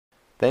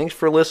Thanks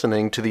for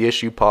listening to the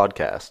Issue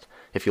Podcast.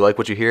 If you like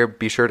what you hear,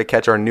 be sure to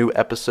catch our new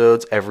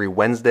episodes every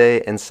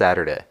Wednesday and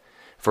Saturday.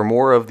 For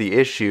more of The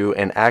Issue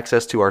and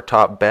access to our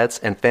top bets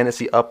and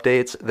fantasy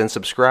updates, then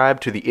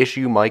subscribe to The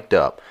Issue Mic'd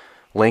Up.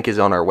 Link is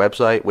on our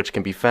website, which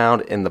can be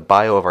found in the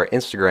bio of our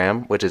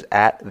Instagram, which is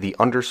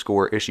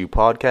 @_issue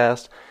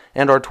podcast,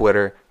 and our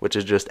Twitter, which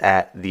is just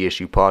 @the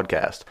issue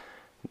podcast.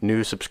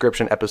 New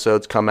subscription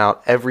episodes come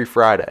out every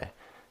Friday.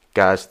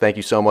 Guys, thank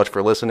you so much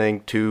for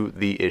listening to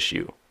The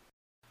Issue.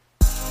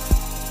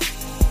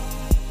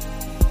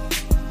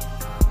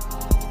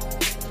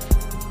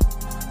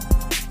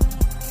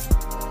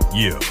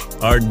 You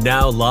are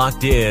now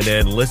locked in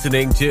and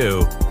listening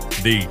to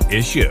The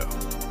Issue.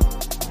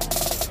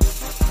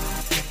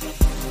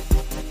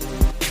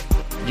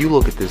 You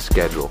look at this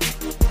schedule.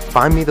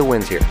 Find me the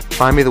wins here.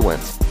 Find me the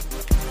wins.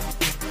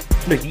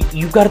 No,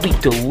 you've got to be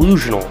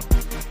delusional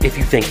if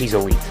you think he's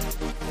elite.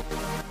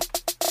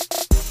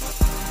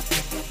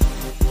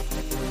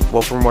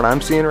 Well, from what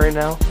I'm seeing right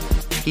now,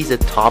 he's a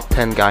top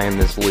 10 guy in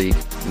this league,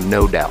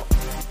 no doubt.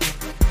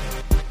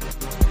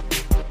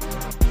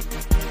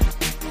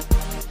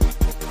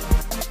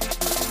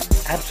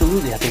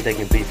 Absolutely, I think they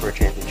can compete for a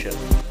championship.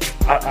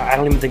 I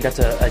don't even think that's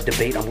a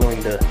debate I'm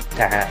willing to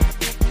have.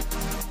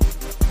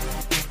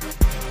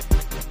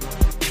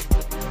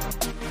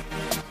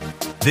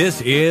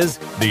 This is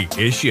The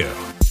Issue.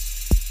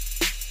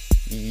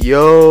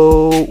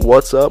 Yo,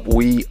 what's up?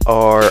 We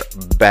are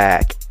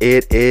back.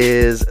 It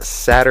is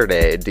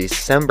Saturday,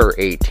 December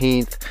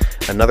 18th.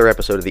 Another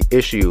episode of The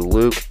Issue.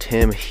 Luke,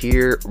 Tim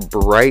here,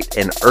 bright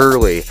and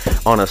early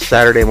on a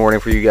Saturday morning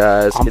for you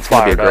guys. It's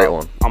going to be a great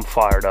one. I'm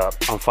fired up.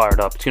 It's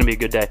going to be a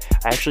good day.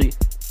 I actually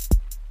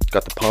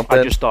got the pump I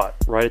in. just thought,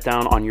 write it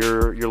down on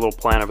your little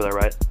plan over there,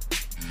 right?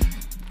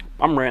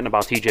 I'm ranting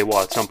about TJ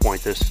Watt at some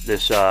point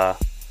this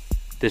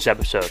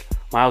episode.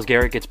 Myles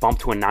Garrett gets bumped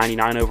to a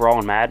 99 overall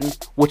in Madden.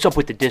 What's up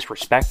with the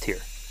disrespect here?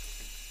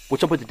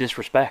 What's up with the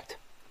disrespect?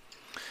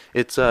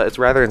 It's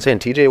rather insane.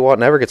 TJ Watt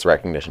never gets the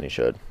recognition he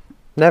should.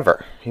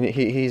 Never.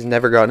 He's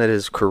never gotten it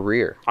his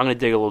career. I'm gonna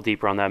dig a little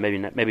deeper on that.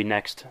 Maybe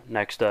next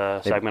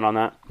segment on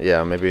that.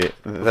 Yeah, maybe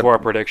before our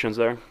predictions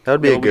there. That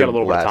would be a good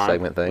last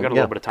segment thing. We got a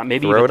little bit of time.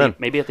 Maybe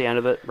at the end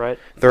of it, right?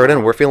 Throw it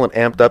in. We're feeling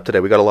amped up today.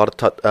 We got a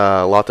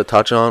lot to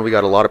touch on. We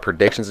got a lot of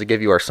predictions to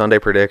give you. Our Sunday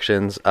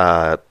predictions.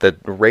 The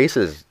race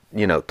is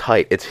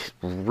tight. It's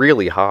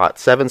really hot.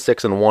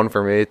 7-6-1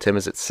 for me. Tim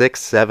is at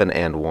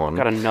 6-7-1.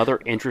 Got another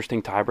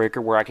interesting tiebreaker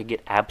where I could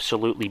get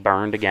absolutely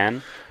burned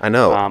again. I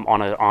know.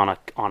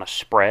 On a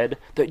spread.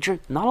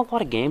 Not a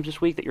lot of games this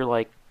week that you're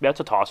like, that's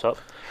a toss up.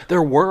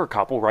 There were a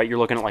couple, right? You're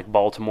looking at like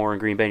Baltimore and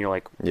Green Bay, and you're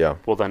like, yeah.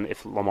 Well, then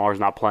if Lamar's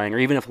not playing, or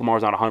even if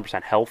Lamar's not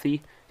 100%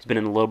 healthy, he's been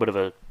in a little bit of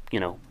a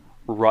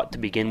rut to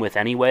begin with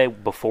anyway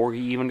before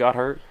he even got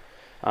hurt.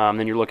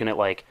 Then you're looking at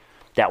like.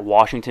 That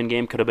Washington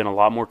game could have been a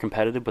lot more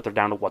competitive, but they're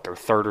down to their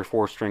third or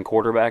fourth string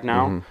quarterback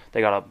now. Mm-hmm. They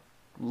got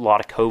a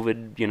lot of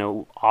COVID,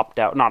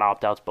 not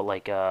opt-outs, but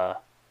like,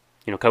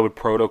 COVID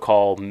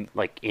protocol,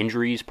 like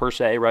injuries per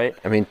se, right?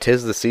 I mean,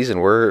 'tis the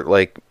season. We're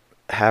like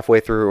halfway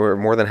through, or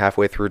more than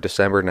halfway through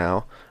December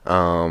now.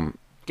 I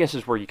guess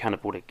is where you kind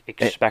of would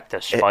expect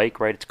a spike,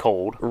 right? It's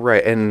cold.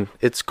 Right, and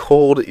it's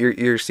cold.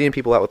 You're seeing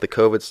people out with the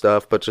COVID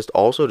stuff, but just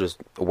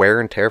wear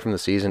and tear from the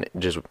season,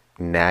 just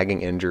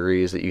nagging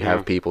injuries that you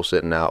have people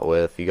sitting out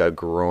with. You got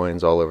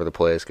groins all over the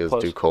place because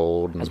it's too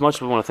cold. As much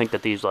as we want to think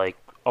that these, like,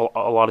 a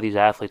lot of these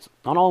athletes,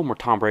 not all of them are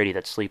Tom Brady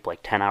that sleep like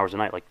 10 hours a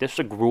night. Like, this is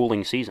a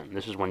grueling season.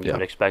 This is when you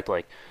would expect,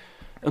 like,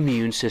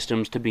 immune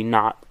systems to be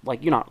not,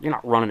 like, you're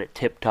not running at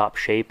tip-top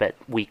shape at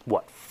week,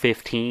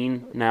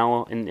 15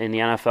 now in the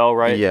NFL,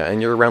 right? Yeah,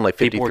 and you're around like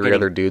 53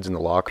 other dudes in the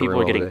locker room.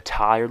 People are getting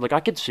tired. Like,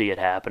 I could see it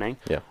happening.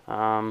 Yeah.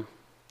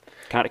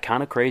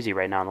 Kind of crazy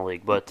right now in the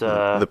league, but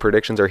the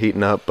predictions are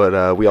heating up.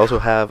 But we also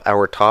have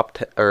our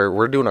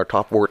we're doing our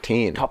top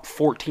 14. Top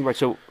 14, right?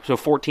 So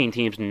 14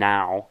 teams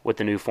now with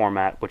the new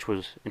format, which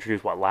was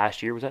introduced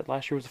last year? Was that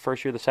last year? Was the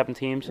first year of the 7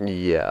 teams?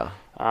 Yeah.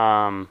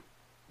 Right.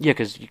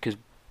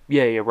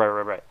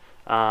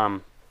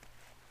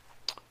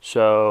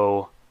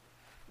 So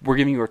we're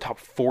giving you our top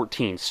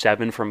 14,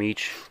 7 from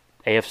each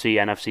AFC,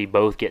 NFC.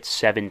 Both get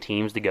 7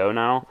 teams to go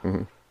now.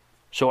 Mm-hmm.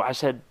 So I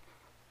said.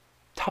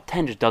 Top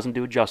 10 just doesn't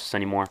do it justice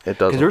anymore. It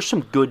doesn't. Because there's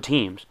some good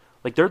teams.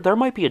 Like, there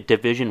might be a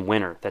division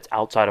winner that's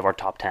outside of our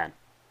top 10.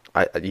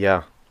 I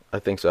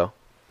think so.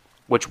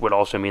 Which would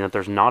also mean that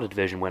there's not a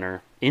division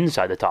winner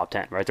inside the top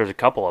 10, right? There's a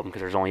couple of them because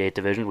there's only 8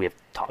 divisions. We have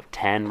top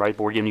 10, right?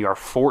 But we're giving you our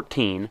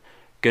 14.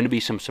 Going to be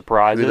some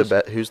surprises.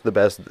 Who's the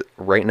best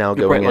right now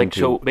going into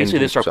So basically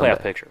this is our Sunday.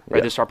 playoff picture, right?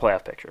 Yeah. This is our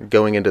playoff picture.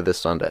 Going into this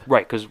Sunday.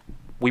 Right, because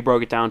we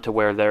broke it down to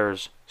where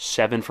there's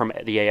 7 from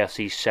the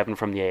AFC, 7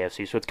 from the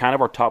AFC. So it's kind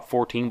of our top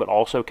 14, but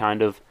also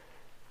kind of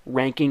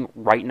ranking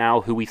right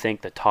now who we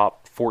think the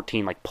top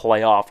 14 like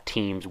playoff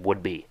teams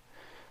would be.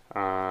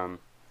 So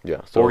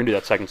we're gonna do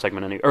that second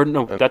segment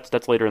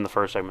that's later in the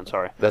first segment.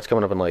 Sorry, that's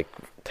coming up in like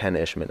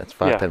 10-ish minutes,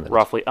 10 minutes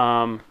roughly.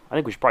 I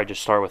think we should probably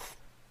just start with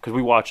because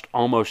we watched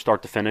almost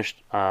start to finish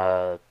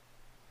that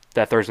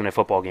Thursday Night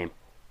Football game.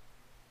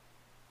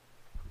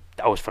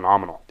 That was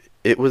phenomenal.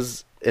 It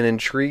was an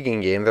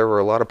intriguing game. There were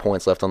a lot of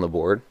points left on the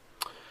board.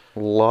 A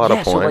lot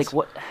of points. So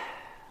like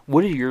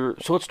what are your?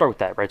 So let's start with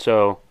that, right?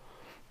 So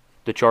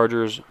the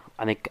Chargers,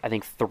 I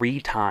think 3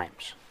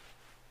 times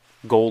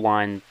goal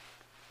line,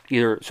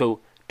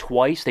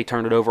 twice they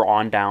turned it over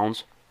on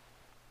downs,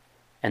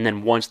 and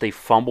then once they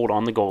fumbled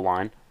on the goal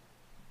line.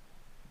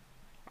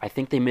 I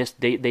think they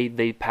missed.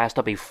 They passed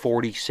up a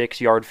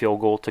 46-yard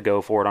field goal to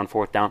go for it on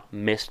 4th down.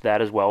 Missed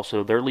that as well.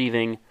 So they're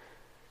leaving.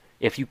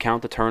 If you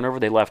count the turnover,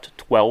 they left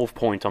 12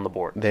 points on the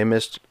board. They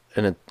missed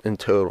in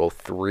total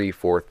 3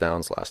 4th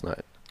downs last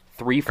night.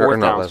 3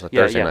 4th downs. Last night,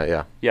 Thursday night,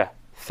 yeah. Yeah,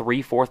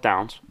 3 4th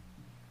downs.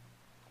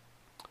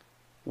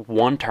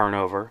 1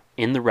 turnover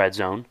in the red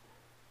zone.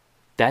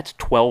 That's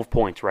 12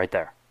 points right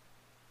there.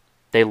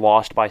 They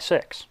lost by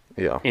 6.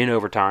 Yeah. In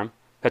overtime.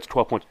 That's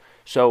 12 points.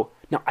 So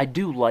now I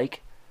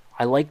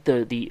like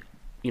the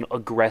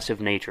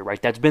aggressive nature,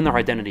 right? That's been their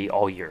identity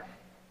all year.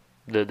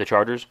 The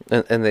Chargers.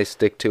 And they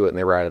stick to it and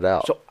they ride it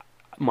out. So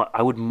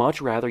I would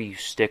much rather you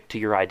stick to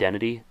your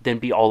identity than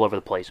be all over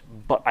the place.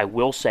 But I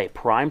will say,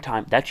 prime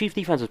time, that Chiefs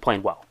defense is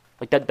playing well.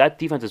 Like that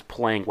defense is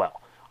playing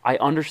well. I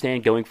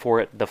understand going for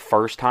it the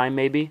first time,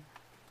 maybe.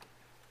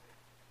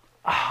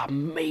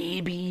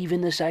 Maybe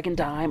even the second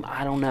time.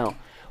 I don't know.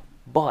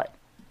 But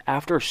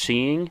after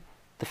seeing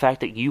the fact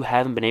that you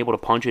haven't been able to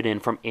punch it in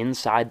from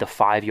inside the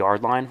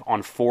 5-yard line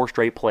on 4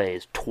 straight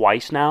plays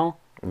twice now,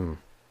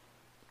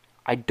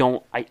 I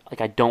don't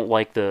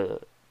like the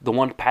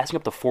one passing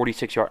up the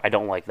 46-yard. I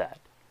don't like that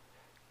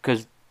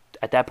because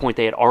at that point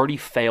they had already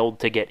failed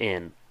to get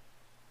in,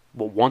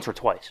 once or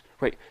twice,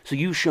 right? So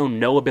you've shown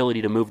no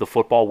ability to move the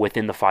football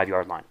within the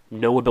 5-yard line,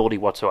 no ability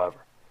whatsoever.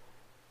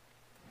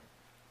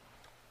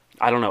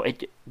 I don't know.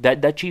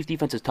 That Chiefs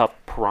defense is tough.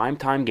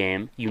 Primetime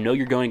game. You know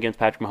you're going against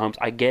Patrick Mahomes.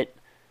 I get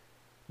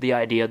the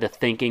idea, the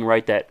thinking,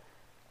 right, that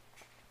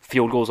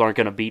field goals aren't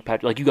going to beat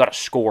Patrick. Like, you got to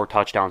score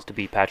touchdowns to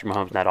beat Patrick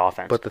Mahomes in that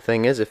offense. But the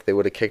thing is, if they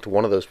would have kicked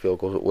one of those field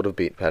goals, it would have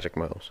beat Patrick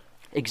Mahomes.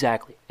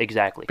 Exactly. Because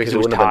it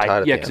wouldn't have been tied at the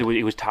end. Yeah, because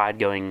it was tied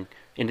going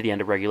into the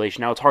end of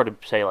regulation. Now, it's hard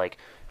to say, like,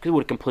 because it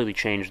would have completely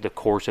changed the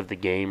course of the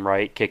game,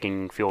 right?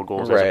 Kicking field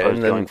goals as opposed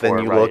to going for it, right?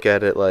 Then you look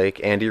at it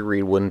like Andy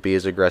Reid wouldn't be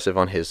as aggressive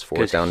on his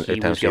 4th down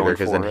attempts either,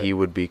 because then he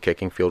would be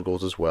kicking field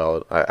goals as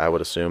well, I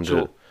would assume,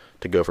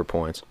 to go for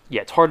points.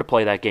 Yeah, it's hard to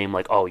play that game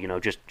like,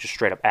 just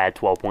straight up add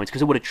 12 points,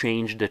 because it would have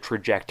changed the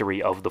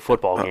trajectory of the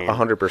football game.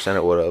 100%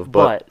 it would have,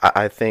 but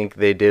I think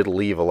they did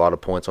leave a lot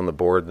of points on the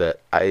board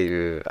that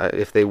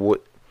if they would...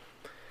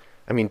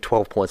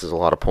 12 points is a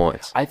lot of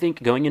points. I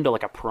think going into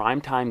like a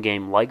primetime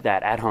game like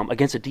that at home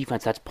against a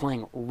defense that's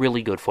playing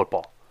really good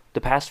football. The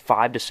past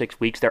 5 to 6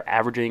 weeks, they're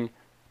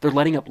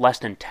letting up less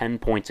than 10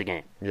 points a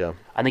game. Yeah.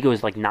 I think it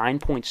was like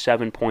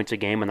 9.7 points a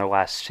game in their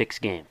last 6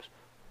 games.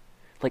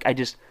 Like,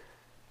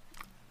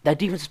 that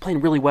defense is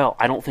playing really well.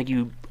 I don't think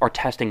you are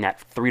testing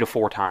that 3 to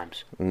 4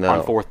 times on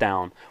 4th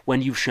down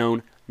when you've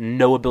shown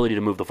no ability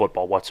to move the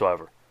football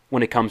whatsoever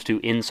when it comes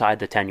to inside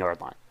the 10-yard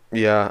line.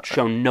 Yeah.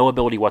 Shown no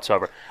ability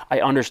whatsoever. I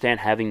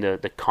understand having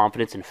the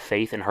confidence and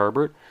faith in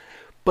Herbert,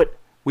 but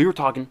we were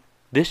talking,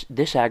 this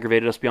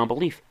aggravated us beyond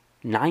belief.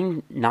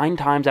 9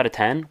 times out of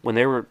 10, when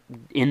they were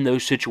in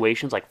those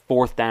situations, like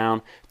 4th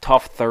down,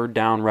 tough 3rd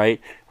down, right,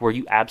 where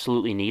you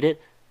absolutely need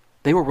it,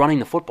 they were running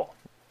the football.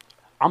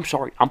 I'm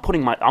sorry. I'm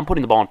putting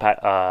the ball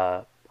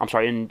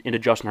into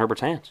Justin Herbert's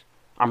hands.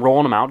 I'm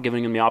rolling him out,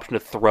 giving him the option to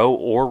throw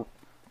or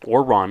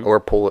run. Or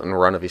pull it and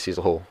run if he sees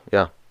a hole.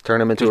 Yeah. Turn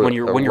him into when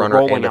you're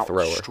rolling out,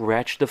 thrower.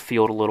 Stretch the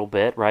field a little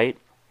bit, right?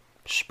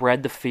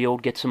 Spread the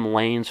field, get some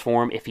lanes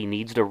for him if he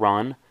needs to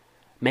run.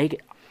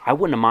 I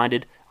wouldn't have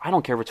minded. I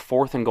don't care if it's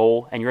 4th and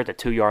goal and you're at the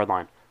 2-yard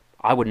line.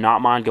 I would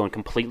not mind going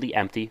completely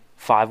empty,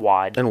 5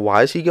 wide. And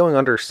why is he going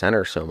under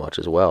center so much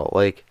as well?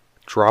 Like,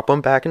 drop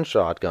him back in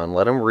shotgun.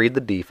 Let him read the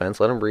defense.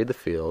 Let him read the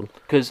field.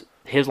 Because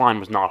his line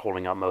was not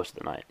holding up most of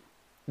the night.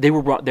 They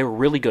were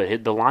really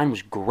good. The line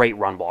was great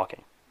run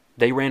blocking.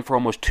 They ran for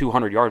almost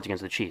 200 yards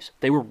against the Chiefs.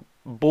 They were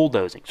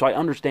bulldozing. So I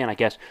understand, I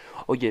guess,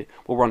 we'll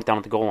run it down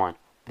at the goal line.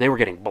 They were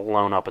getting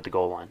blown up at the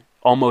goal line.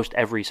 Almost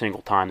every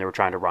single time they were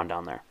trying to run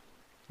down there.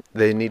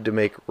 They need to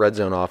make red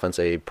zone offense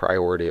a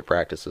priority at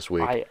practice this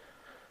week.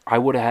 I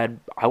would have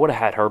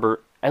had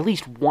Herbert at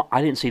least one.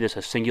 I didn't see this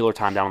a singular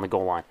time down on the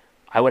goal line.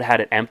 I would have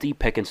had it empty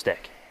pick and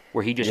stick,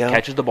 where he just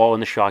catches the ball in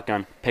the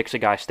shotgun, picks a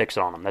guy, sticks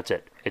it on him. That's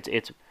it.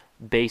 It's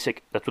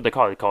basic. That's what they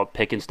call it. They call it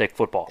pick and stick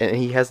football. And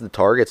he has the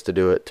targets to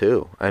do it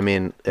too. I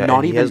mean,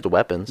 he has the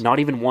weapons. Not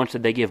even once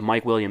did they give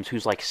Mike Williams,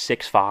 who's like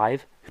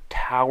 6'5", who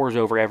towers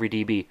over every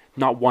DB.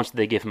 Not once did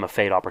they give him a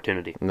fade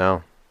opportunity.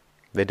 No,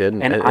 they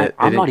didn't. And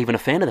I'm not even a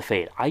fan of the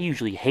fade. I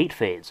usually hate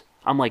fades.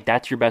 I'm like,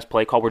 that's your best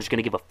play call. We're just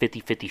going to give a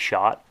 50-50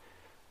 shot.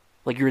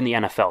 Like you're in the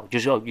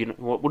NFL.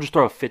 We'll just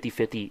throw a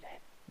 50-50,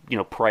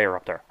 prayer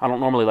up there. I don't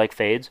normally like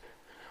fades.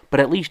 But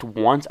at least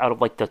once out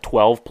of like the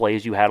 12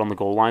 plays you had on the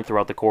goal line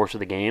throughout the course of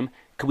the game,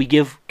 could we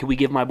give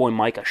my boy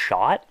Mike a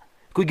shot?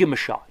 Could we give him a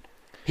shot?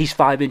 He's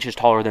 5 inches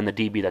taller than the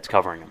DB that's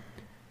covering him.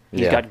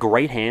 He's got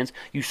great hands.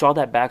 You saw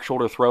that back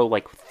shoulder throw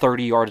like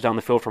 30 yards down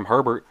the field from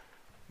Herbert.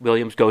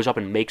 Williams goes up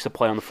and makes a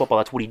play on the football.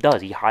 That's what he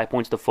does. He high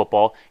points the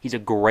football. He's a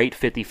great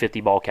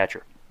 50-50 ball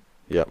catcher.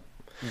 Yep.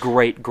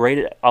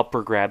 Great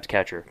upper grabs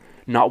catcher.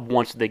 Not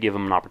once did they give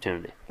him an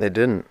opportunity. They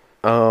didn't.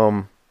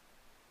 I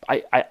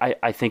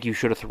think you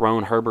should have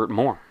thrown Herbert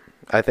more.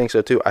 I think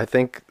so too. I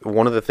think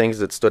one of the things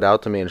that stood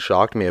out to me and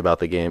shocked me about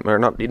the game, or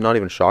not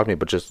even shocked me,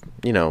 but just,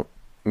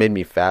 made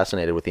me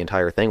fascinated with the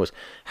entire thing, was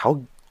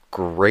how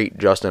great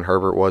Justin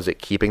Herbert was at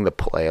keeping the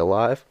play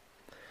alive.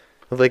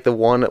 Like the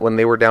one when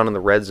they were down in the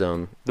red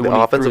zone, the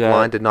offensive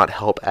line did not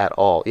help at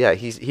all. Yeah,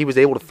 he was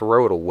able to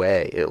throw it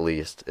away, at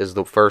least, is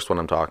the first one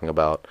I'm talking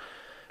about,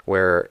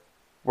 where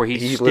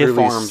he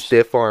literally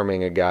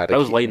stiff-arming a guy. That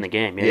was late in the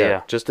game,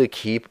 yeah. Just to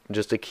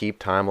keep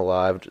time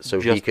alive, so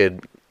he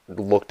could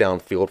look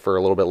downfield for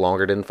a little bit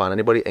longer, didn't find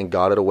anybody, and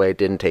got it away,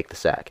 didn't take the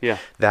sack. Yeah.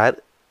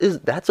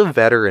 That's a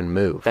veteran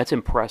move. That's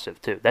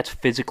impressive, too. That's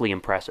physically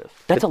impressive.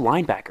 That's a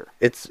linebacker.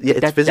 It's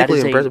physically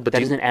impressive. But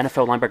that is an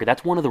NFL linebacker.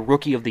 That's one of the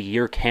Rookie of the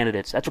Year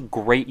candidates. That's a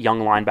great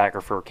young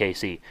linebacker for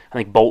KC. I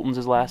think Bolton's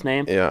his last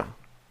name. Yeah.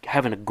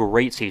 Having a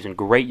great season,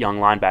 great young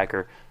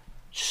linebacker.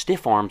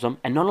 Stiff arms him,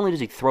 and not only does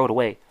he throw it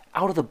away,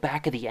 out of the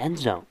back of the end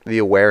zone. The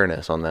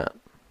awareness on that.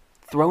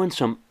 Throwing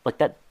some, like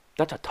that.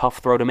 That's a tough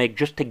throw to make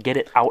just to get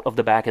it out of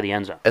the back of the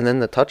end zone. And then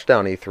the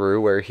touchdown he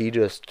threw where he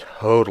just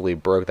totally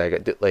broke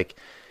that guy. Like,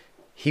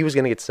 he was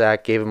going to get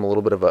sacked, gave him a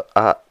little bit of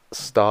a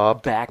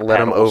stop, let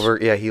him over.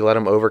 Yeah, he let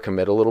him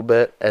overcommit a little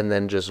bit, and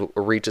then just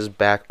reaches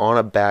back on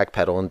a back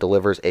pedal and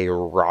delivers a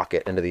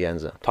rocket into the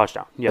end zone.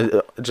 Touchdown. Yeah,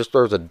 just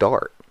throws a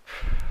dart.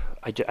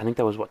 I think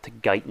that was to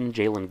Guyton.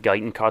 Jalen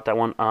Guyton caught that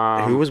one.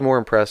 Who was more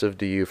impressive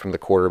to you from the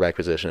quarterback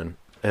position?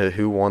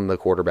 Who won the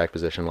quarterback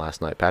position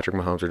last night? Patrick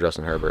Mahomes or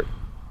Justin Herbert?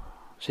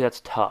 See,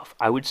 that's tough.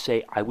 I would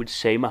say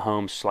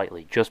Mahomes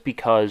slightly, just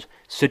because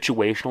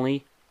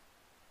situationally,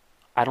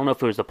 I don't know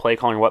if it was the play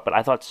calling or what, but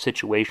I thought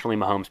situationally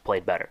Mahomes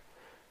played better.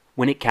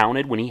 When it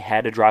counted, when he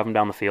had to drive him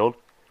down the field,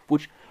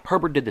 which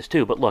Herbert did this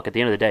too, but look, at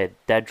the end of the day,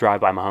 that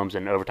drive by Mahomes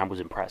in overtime was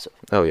impressive.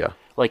 Oh, yeah.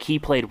 Like, he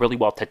played really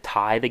well to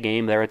tie the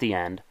game there at the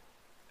end,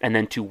 and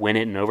then to win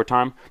it in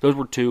overtime. Those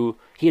were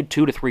he had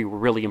 2 to 3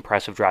 really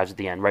impressive drives at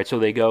the end, right? So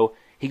he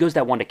goes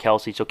that one to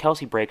Kelsey, so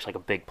Kelsey breaks like a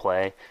big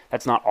play.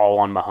 That's not all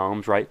on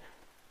Mahomes, right?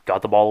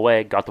 Got the ball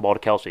away, got the ball to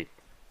Kelsey.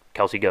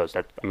 Kelsey goes.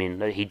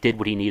 He did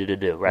what he needed to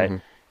do, right?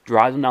 Mm-hmm.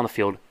 Drives them down the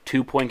field,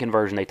 2-point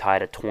conversion. They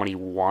tied at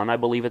 21, I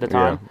believe, at the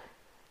time. Yeah.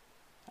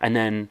 And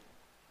then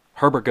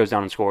Herbert goes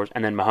down and scores,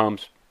 and then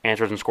Mahomes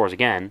answers and scores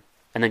again,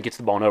 and then gets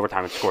the ball in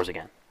overtime and scores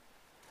again.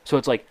 So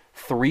it's like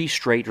 3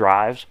 straight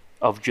drives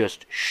of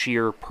just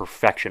sheer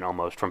perfection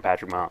almost from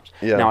Patrick Mahomes.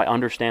 Yeah. Now, I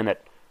understand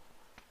that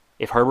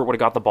if Herbert would have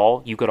got the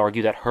ball, you could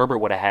argue that Herbert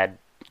would have had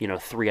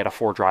 3 out of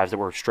 4 drives that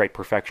were straight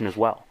perfection as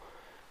well.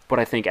 But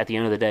I think at the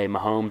end of the day,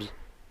 Mahomes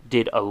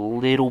did a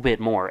little bit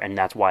more, and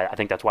I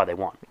think that's why they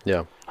won.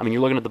 Yeah. I mean,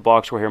 you're looking at the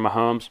box score here.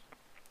 Mahomes,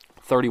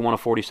 31 of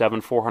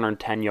 47,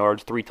 410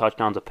 yards, 3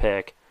 touchdowns, a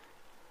pick,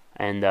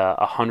 and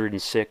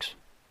 106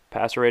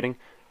 passer rating.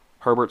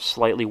 Herbert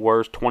slightly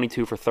worse,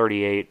 22 for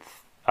 38,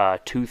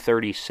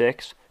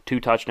 236, 2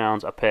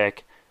 touchdowns, a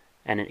pick,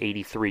 and an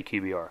 83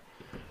 QBR.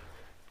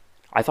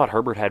 I thought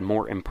Herbert had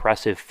more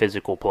impressive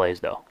physical plays,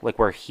 though. Like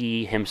where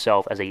he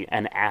himself, as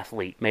an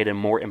athlete, made a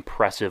more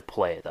impressive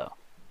play, though.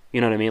 You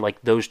know what I mean?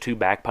 Like those 2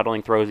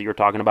 backpedaling throws that you're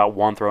talking about,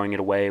 one throwing it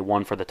away,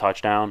 one for the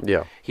touchdown.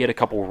 Yeah. He had a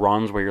couple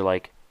runs where you're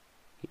like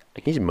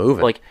he's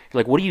moving.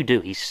 Like what do you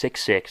do? He's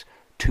 6'6",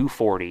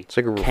 240. It's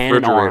like a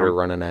refrigerator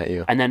running at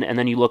you. And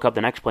then you look up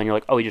the next play and you're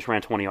like, oh, he just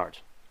ran 20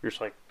 yards. You're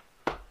just like,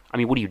 I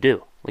mean, what do you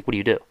do? Like, what do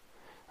you do?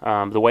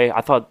 The way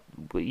I thought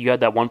you had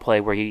that one play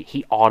where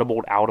he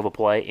audibled out of a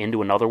play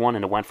into another one,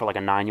 and it went for like a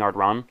 9-yard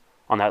run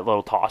on that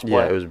little toss play.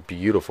 Yeah, it was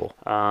beautiful.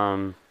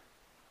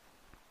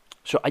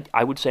 So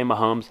I would say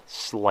Mahomes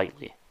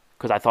slightly,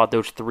 because I thought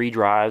those 3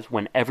 drives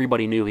when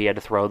everybody knew he had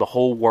to throw, the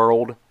whole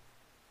world,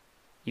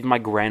 even my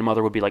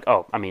grandmother would be like,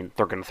 oh, I mean,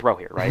 they're going to throw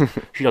here, right?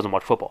 She doesn't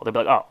watch football. They'd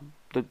be like, oh,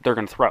 they're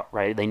going to throw,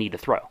 right? They need to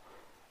throw.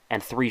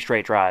 And 3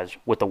 straight drives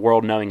with the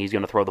world knowing he's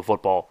going to throw the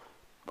football,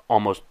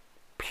 almost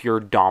pure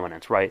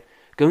dominance, right?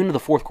 Going into the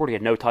fourth quarter, he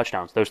had no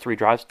touchdowns. Those 3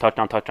 drives,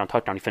 touchdown, touchdown,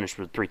 touchdown. He finished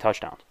with 3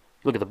 touchdowns.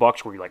 You look at the box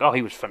score, you're like, oh,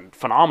 he was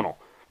phenomenal.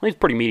 Well, he's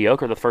pretty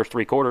mediocre the first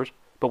 3 quarters,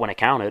 but when it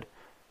counted,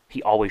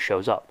 he always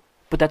shows up.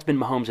 But that's been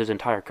Mahomes' his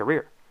entire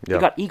career.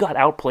 Yeah. He got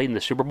outplayed in the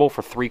Super Bowl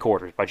for 3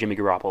 quarters by Jimmy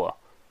Garoppolo.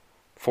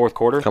 Fourth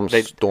quarter, comes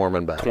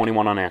storming back.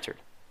 21 unanswered.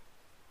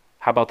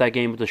 How about that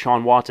game with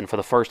Deshaun Watson for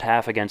the first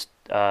half against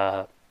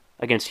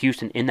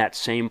Houston in that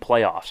same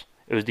playoffs?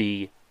 It was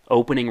the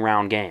opening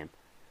round game.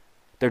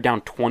 They're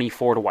down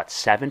 24 to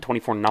 7,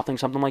 24-0,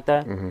 something like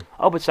that. Mm-hmm.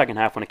 Oh, but second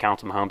half when it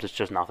counts to Mahomes, it's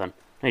just nothing.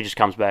 And he just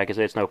comes back and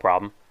says it's no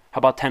problem. How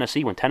about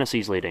Tennessee when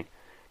Tennessee's leading?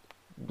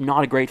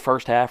 Not a great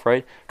first half,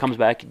 right? Comes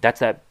back.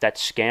 That's that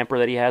scamper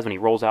that he has when he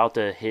rolls out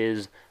to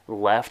his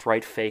left,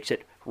 right, fakes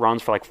it,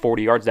 runs for like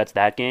 40 yards. That's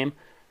that game.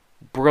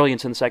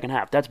 Brilliance in the second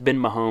half. That's been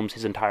Mahomes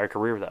his entire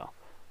career, though.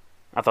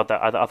 I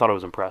thought it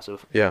was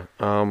impressive. Yeah,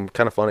 kind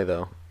of funny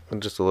though.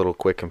 Just a little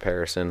quick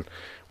comparison.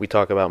 We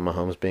talk about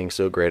Mahomes being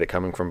so great at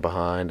coming from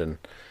behind, and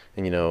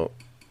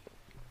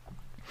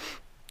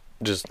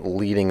just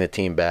leading the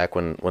team back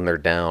when they're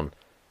down.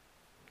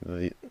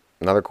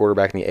 Another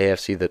quarterback in the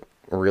AFC that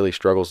really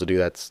struggles to do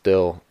that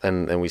still,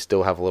 and we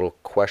still have a little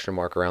question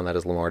mark around that,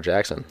 is Lamar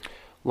Jackson.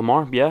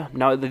 Lamar, yeah.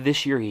 Now,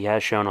 this year he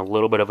has shown a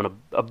little bit of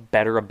a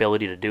better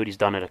ability to do it. He's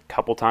done it a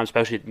couple times,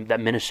 especially that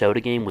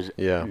Minnesota game was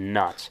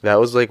nuts. That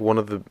was like one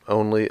of the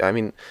only,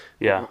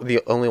 Yeah.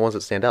 the only ones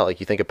that stand out. Like,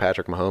 you think of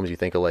Patrick Mahomes, you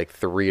think of like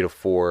 3 to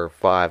 4 or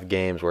 5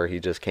 games where he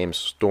just came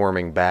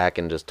storming back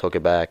and just took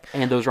it back.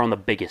 And those are on the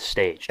biggest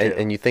stage, too.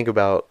 And you think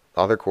about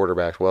other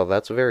quarterbacks, well,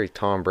 that's very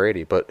Tom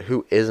Brady, but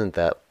who isn't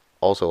that?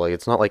 Also, like,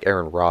 it's not like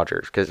Aaron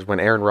Rodgers, because when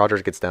Aaron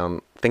Rodgers gets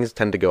down, things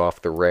tend to go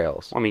off the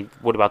rails. I mean,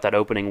 what about that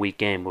opening week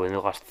game when they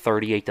lost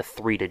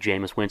 38-3 to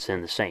Jameis Winston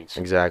and the Saints?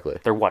 Exactly.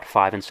 They're what,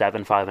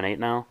 5-7, 5-8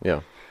 now?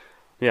 Yeah.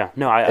 Yeah.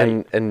 No,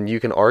 and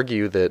you can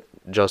argue that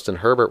Justin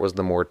Herbert was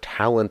the more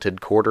talented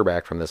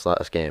quarterback from this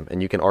last game,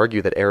 and you can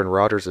argue that Aaron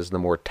Rodgers is the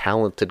more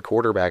talented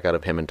quarterback out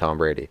of him and Tom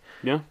Brady.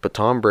 Yeah. But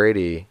Tom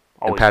Brady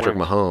and Always Patrick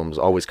wins. Mahomes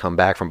always come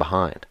back from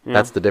behind. Yeah.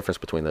 That's the difference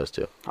between those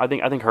two. I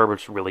think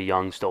Herbert's really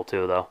young still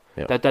too, though.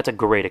 Yeah. That's a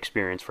great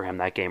experience for him,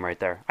 that game right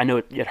there. I know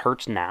it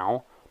hurts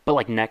now, but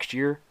like next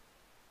year,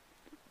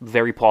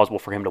 very plausible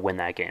for him to win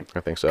that game.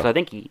 I think so. 'Cause I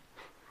think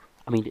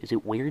is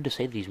it weird to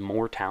say that he's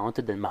more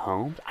talented than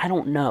Mahomes? I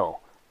don't know,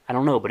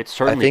 but it's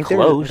I certainly think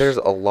close. there's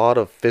a lot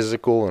of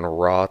physical and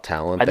raw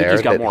talent I think there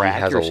he's got that more he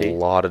has accuracy. a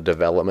lot of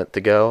development to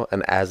go.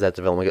 And as that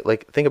development,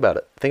 like, think about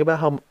it. Think about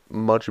how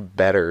much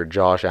better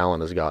Josh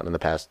Allen has gotten in the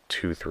past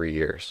 2-3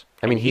 years.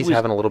 I mean, he he's was-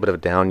 having a little bit of a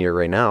down year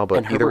right now,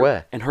 but either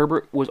way. And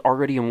Herbert was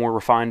already a more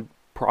refined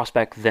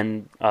prospect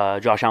than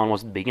Josh Allen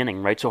was at the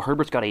beginning, right? So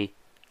Herbert's got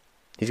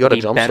He's got a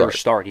jump better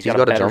start. He's got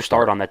a better jump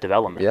start on that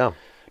development. Yeah.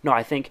 No,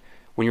 I think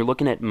when you're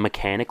looking at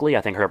mechanically,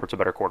 I think Herbert's a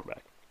better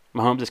quarterback.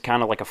 Mahomes is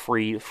kind of like a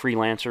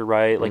freelancer,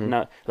 right? Like,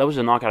 no, that was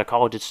a knock out of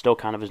college. It's still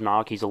kind of his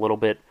knock. He's a little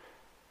bit.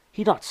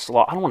 He's not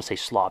I don't want to say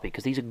sloppy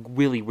because he's a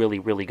really, really,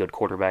 really good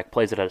quarterback.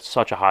 Plays it at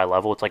such a high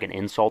level. It's like an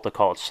insult to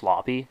call it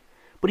sloppy.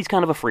 But he's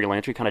kind of a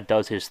freelancer. He kind of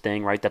does his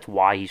thing, right? That's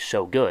why he's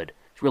so good.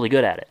 He's really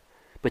good at it.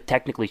 But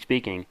technically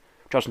speaking,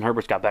 Justin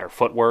Herbert's got better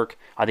footwork.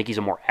 I think he's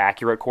a more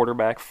accurate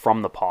quarterback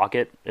from the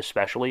pocket,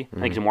 especially. I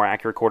think he's a more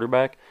accurate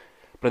quarterback.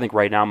 But I think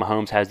right now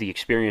Mahomes has the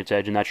experience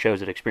edge, and that shows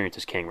that experience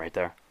is king right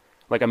there.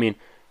 Like, I mean,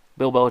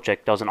 Bill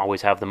Belichick doesn't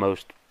always have the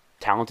most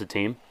talented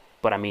team,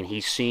 but I mean,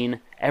 he's seen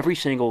every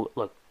single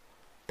look.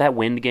 That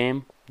wind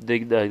game, the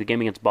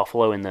game against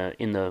Buffalo in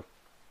the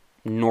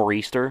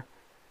nor'easter,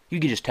 you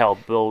could just tell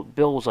Bill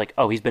was like,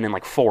 oh, he's been in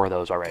like 4 of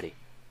those already.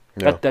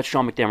 Yeah. That's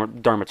Sean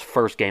McDermott's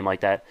first game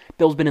like that.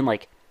 Bill's been in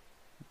like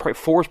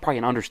 4 is probably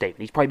an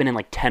understatement. He's probably been in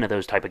like 10 of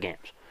those type of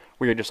games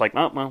where you're just like,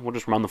 oh, well, we'll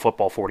just run the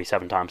football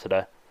 47 times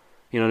today.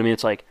 You know what I mean?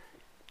 It's like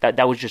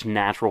that was just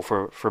natural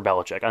for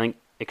Belichick. I think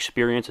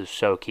experience is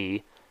so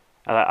key.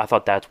 I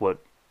thought that's what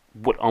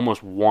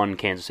almost won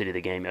Kansas City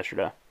the game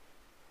yesterday.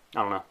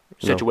 I don't know.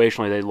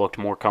 Situationally, they looked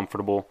more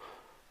comfortable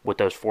with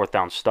those 4th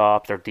down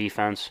stops, their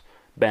defense,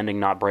 bending,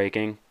 not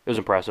breaking. It was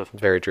impressive.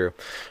 Very true.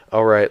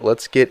 All right,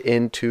 let's get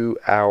into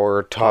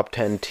our top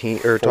 10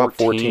 team or top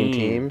 14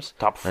 teams.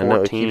 Top 14. I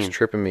know it keeps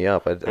tripping me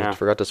up. I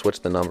forgot to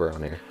switch the number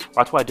on here.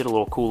 That's why I did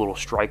a cool little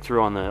strike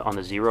through on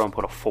the 0 and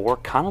put a 4.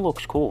 Kind of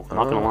looks cool. I'm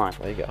not gonna lie.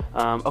 There you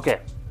go. Okay,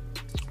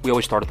 we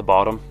always start at the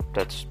bottom.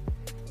 That's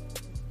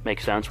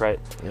makes sense, right?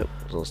 Yep.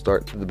 So we'll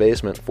start at the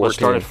basement. 14. Let's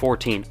start at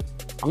 14.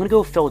 I'm going to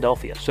go with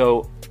Philadelphia.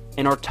 So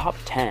in our top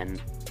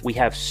 10, we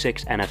have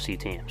 6 NFC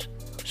teams.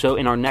 So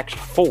in our next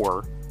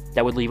 4,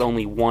 that would leave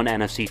only 1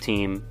 NFC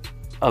team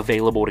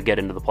available to get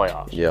into the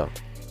playoffs. Yeah.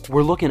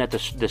 We're looking at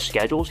the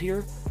schedules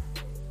here.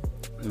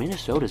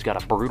 Minnesota's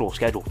got a brutal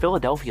schedule.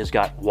 Philadelphia's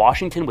got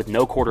Washington with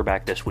no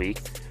quarterback this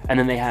week, and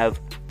then they have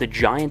the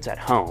Giants at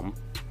home,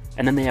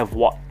 and then they have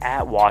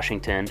at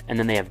Washington, and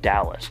then they have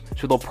Dallas.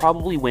 So they'll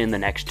probably win the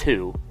next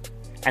 2,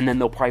 and then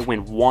they'll probably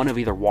win one of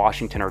either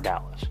Washington or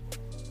Dallas.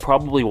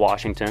 Probably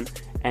Washington,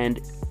 and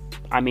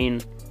I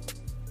mean,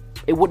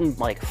 it wouldn't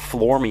like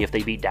floor me if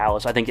they beat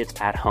Dallas. I think it's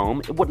at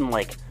home. It wouldn't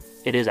like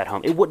it is at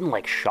home. It wouldn't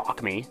like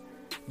shock me.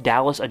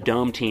 Dallas, a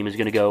dome team, is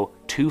going to go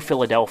to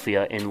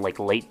Philadelphia in like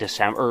late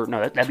December. Or,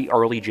 no, that'd be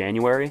early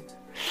January.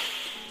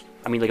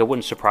 I mean, like it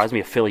wouldn't surprise me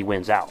if Philly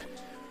wins out.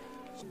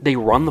 They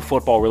run the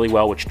football really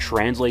well, which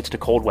translates to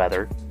cold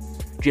weather.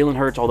 Jalen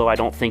Hurts, although I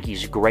don't think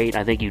he's great,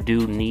 I think you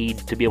do need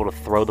to be able to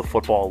throw the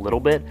football a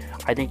little bit.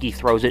 I think he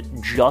throws it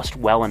just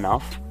well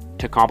enough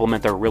to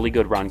complement their really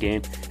good run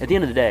game. At the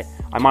end of the day,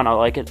 I might not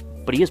like it,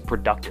 but he is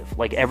productive.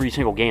 Like every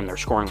single game, they're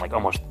scoring like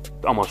almost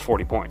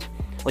 40 points.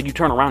 Like you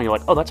turn around and you're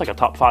like, oh, that's like a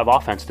top 5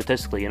 offense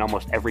statistically in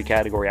almost every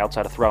category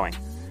outside of throwing.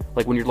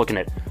 Like when you're looking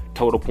at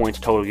total points,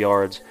 total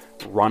yards,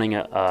 running,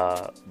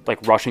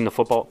 like rushing the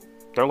football,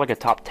 they're like a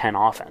top 10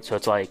 offense. So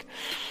it's like,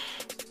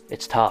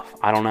 it's tough.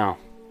 I don't know.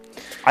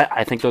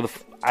 I think they're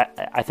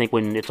I think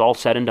when it's all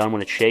said and done,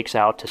 when it shakes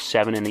out to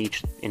 7 in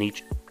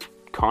each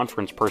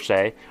conference per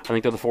se, I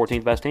think they're the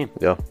 14th best team.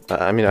 Yeah,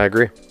 I mean, I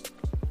agree.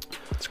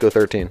 Let's go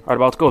 13. All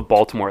right, let's go with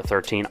Baltimore at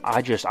 13.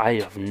 I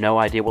have no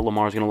idea what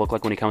Lamar's going to look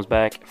like when he comes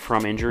back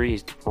from injury.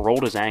 He's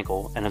rolled his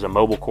ankle, and as a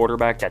mobile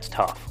quarterback, that's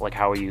tough. Like,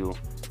 how are you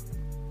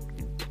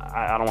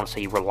I don't want to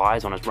say he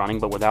relies on his running,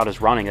 but without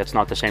his running, that's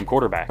not the same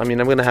quarterback. I mean,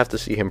 I'm going to have to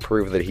see him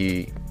prove that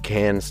he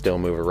can still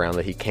move around,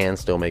 that he can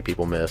still make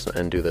people miss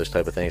and do those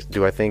type of things.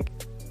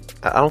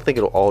 I don't think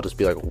it'll all just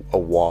be like a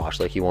wash,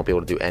 like he won't be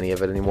able to do any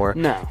of it anymore.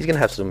 No. He's going to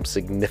have some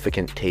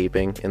significant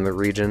taping in the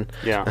region.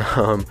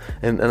 Yeah.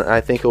 And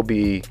I think he'll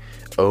be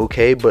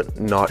okay, but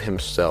not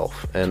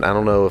himself. And I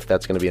don't know if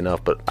that's going to be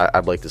enough, but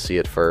I'd like to see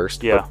it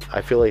first. Yeah. But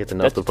I feel like it's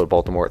enough to put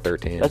Baltimore at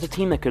 13. That's a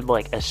team that could,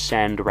 like,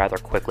 ascend rather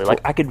quickly.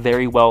 Like, I could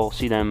very well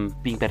see them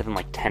being better than,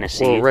 like,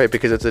 Tennessee. Well, right,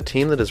 because it's a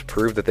team that has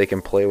proved that they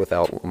can play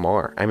without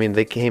Lamar. I mean,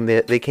 they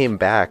came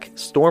back,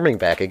 storming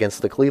back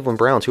against the Cleveland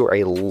Browns, who are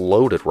a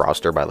loaded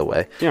roster, by the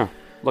way. Yeah.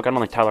 Look, I don't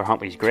think Tyler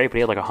Huntley's great, but he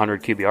had like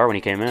 100 QBR when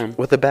he came in.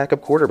 With a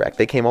backup quarterback.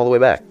 They came all the way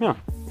back. Yeah.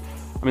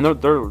 I mean,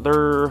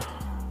 they're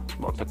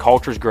look, the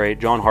culture's great.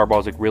 John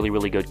Harbaugh's a really,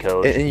 really good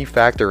coach. And you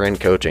factor in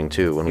coaching,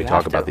 too, when we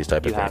talk about these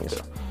type of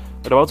things.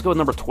 But let's go with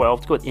number 12.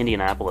 Let's go with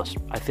Indianapolis.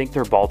 I think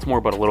they're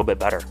Baltimore, but a little bit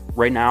better.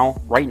 Right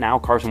now,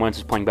 Carson Wentz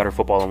is playing better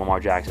football than Lamar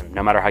Jackson,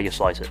 no matter how you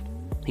slice it.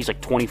 He's like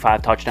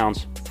 25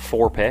 touchdowns,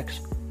 4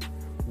 picks.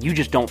 You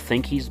just don't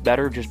think he's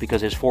better just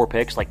because his 4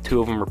 picks, like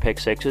 2 of them are pick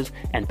sixes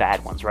and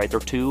bad ones, right?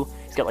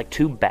 He's got like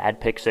 2 bad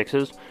pick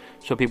sixes.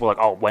 So people are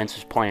like, oh, Wentz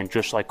is playing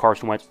just like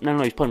Carson Wentz. No,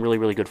 he's playing really,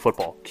 really good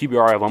football.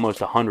 QBR of almost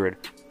 100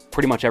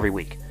 pretty much every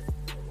week.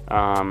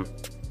 And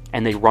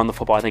they run the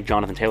football. I think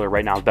Jonathan Taylor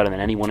right now is better than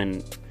anyone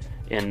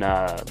in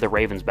the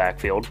Ravens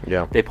backfield.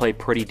 Yeah. They play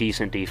pretty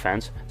decent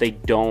defense. They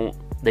don't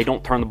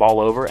turn the ball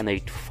over, and they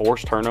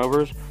force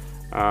turnovers.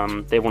 They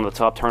have one of the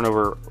top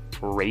turnover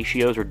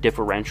ratios or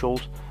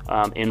differentials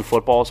in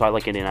football, so I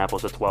like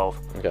Indianapolis at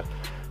 12. Okay.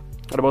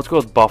 Let's go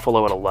with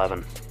Buffalo at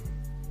 11.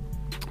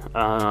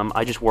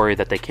 I just worry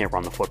that they can't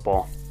run the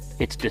football.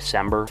 It's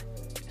December,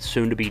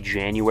 soon to be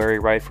January,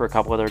 right, for a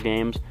couple of their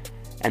games,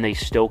 and they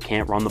still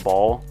can't run the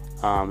ball.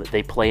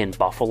 They play in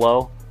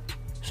Buffalo,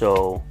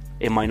 so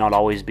it might not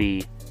always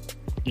be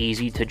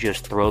easy to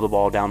just throw the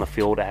ball down the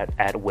field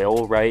at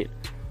will, right?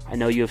 I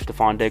know you have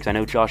Stephon Diggs. I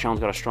know Josh Allen's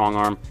got a strong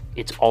arm.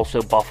 It's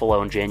also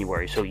Buffalo in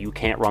January, so you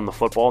can't run the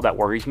football. That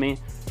worries me.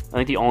 I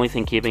think the only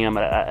thing keeping them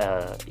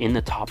in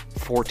the top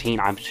 14,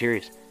 I'm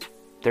serious,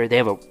 they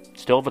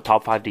still have a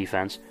top 5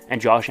 defense,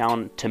 and Josh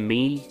Allen, to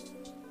me,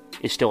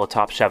 is still a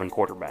top 7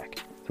 quarterback.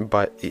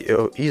 But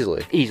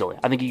easily. Easily.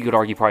 I think you could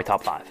argue probably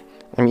top 5.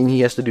 I mean,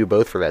 he has to do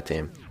both for that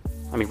team.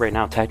 I mean, right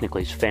now,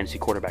 technically, he's fantasy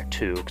quarterback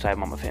 2, because I have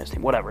him on my fantasy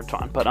team. Whatever, it's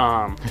fine. But,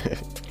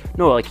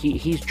 no, like,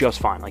 he's just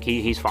fine. Like,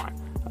 he's fine.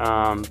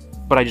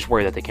 But I just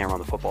worry that they can't run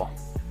the football.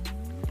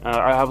 All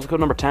right, let's go to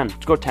number 10.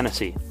 Let's go to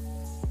Tennessee.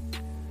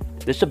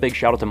 This is a big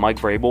shout out to Mike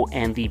Vrabel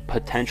and the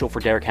potential for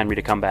Derrick Henry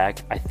to come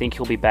back. I think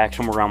he'll be back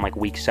somewhere around like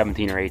week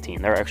 17 or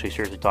 18. They're actually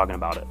seriously talking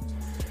about it.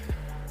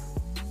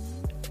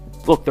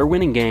 Look, they're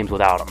winning games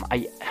without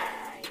him.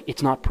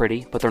 It's not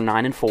pretty, but they're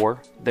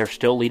 9-4. They're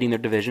still leading their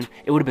division.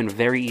 It would have been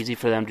very easy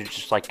for them to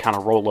just like kind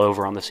of roll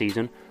over on the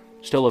season.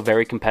 Still a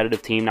very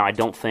competitive team. Now, I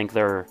don't think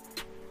they're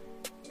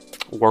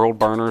world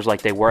burners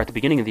like they were at the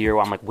beginning of the year.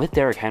 I'm like, with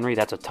Derrick Henry,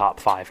 that's a top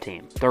 5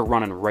 team. They're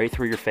running right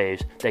through your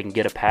face. They can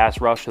get a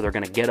pass rush, so they're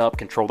going to get up,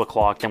 control the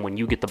clock. Then when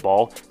you get the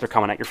ball, they're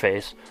coming at your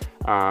face.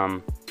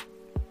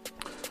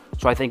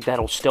 So I think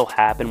that'll still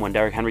happen when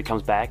Derrick Henry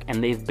comes back,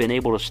 and they've been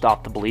able to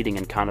stop the bleeding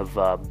and kind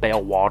of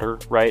bail water,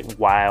 right,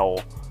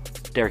 while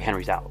Derrick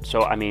Henry's out.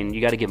 So, I mean, you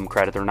got to give them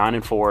credit. They're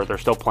 9-4. They're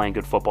still playing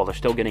good football. They're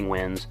still getting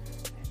wins.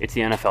 It's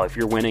the NFL. If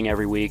you're winning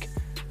every week,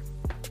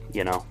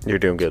 you know, you're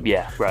doing good.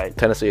 Yeah, right.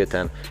 Tennessee at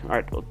 10. All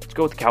right, let's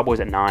go with the Cowboys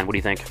at 9. What do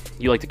you think?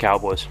 You like the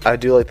Cowboys? I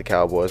do like the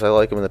Cowboys. I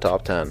like them in the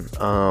top 10.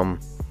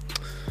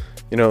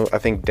 I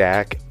think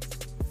Dak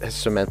has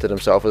cemented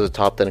himself as a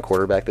top 10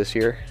 quarterback this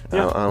year.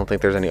 Yeah. I don't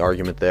think there's any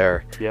argument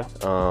there. Yeah.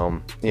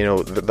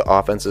 The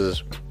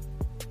offenses,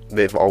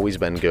 they've always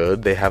been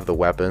good. They have the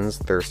weapons.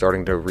 They're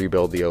starting to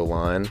rebuild the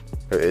O-line.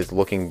 It's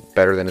looking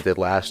better than it did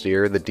last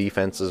year. The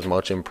defense is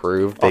much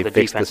improved. They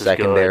fixed the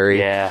secondary.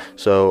 Yeah.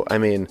 So, I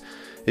mean,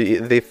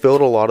 they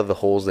filled a lot of the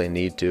holes they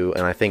need to,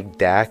 and I think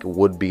Dak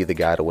would be the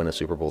guy to win a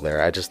Super Bowl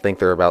there. I just think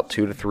they're about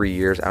 2 to 3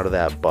 years out of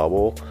that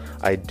bubble.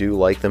 I do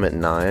like them at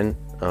 9.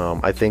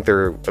 I think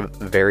they're a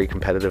very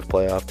competitive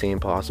playoff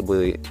team,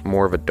 possibly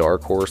more of a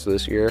dark horse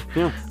this year.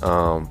 Yeah.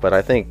 But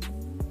I think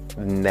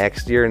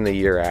next year and the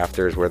year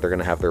after is where they're going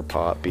to have their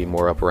pop be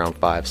more up around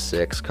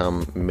 5-6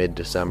 come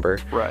mid-December.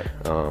 Right.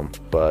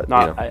 But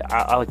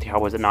I like the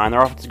Cowboys at 9.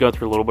 Their offense is going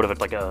through a little bit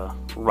of like a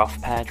rough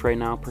patch right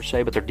now per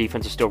se, but their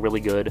defense is still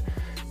really good.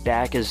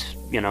 Dak is,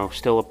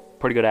 still a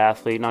pretty good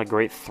athlete, not a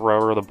great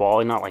thrower of the ball.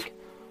 He's not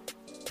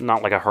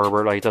like a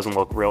Herbert. Like, it doesn't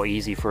look real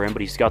easy for him,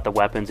 but he's got the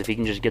weapons. If he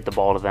can just get the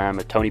ball to them,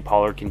 if Tony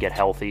Pollard can get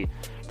healthy,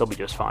 they'll be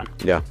just fine.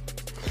 Yeah. All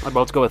right,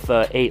 let's go with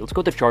 8. Let's go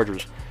with the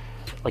Chargers.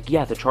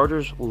 The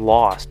Chargers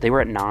lost. They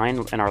were at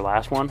 9 in our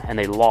last one, and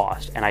they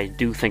lost. And I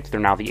do think they're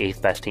now the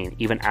 8th best team,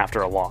 even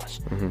after a loss.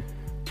 Mm-hmm.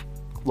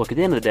 Look, at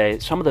the end of the day,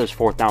 some of those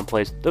 4th down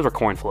plays, those are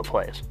coin flip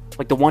plays.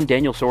 Like the one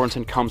Daniel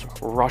Sorensen comes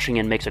rushing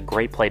in, makes a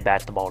great play,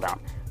 bats the ball down.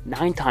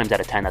 9 times out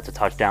of 10, that's a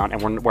touchdown,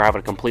 and we're having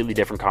a completely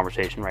different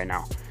conversation right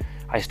now.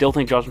 I still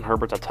think Justin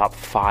Herbert's a top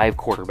 5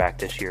 quarterback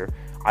this year.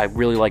 I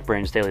really like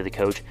Brandon Staley, the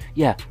coach.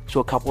 Yeah, so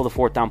a couple of the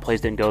fourth down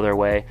plays didn't go their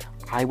way.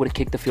 I would have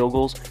kicked the field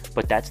goals,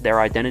 but that's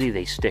their identity.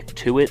 They stick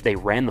to it. They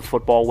ran the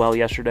football well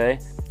yesterday.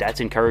 That's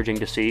encouraging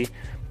to see.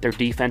 Their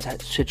defense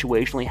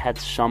situationally had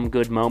some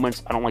good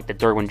moments. I don't like that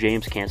Derwin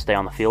James can't stay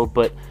on the field,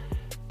 but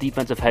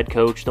defensive head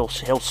coach,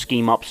 he'll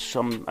scheme up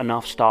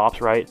enough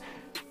stops, right?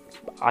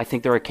 I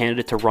think they're a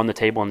candidate to run the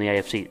table in the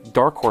AFC.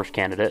 Dark horse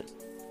candidate,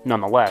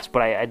 nonetheless,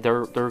 but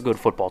they're a good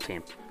football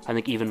team. I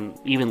think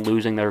even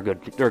losing, they're a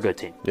good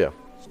team. Yeah.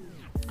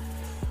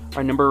 All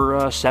right,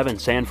 number 7,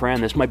 San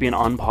Fran. This might be an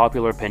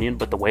unpopular opinion,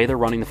 but the way they're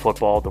running the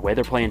football, the way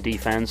they're playing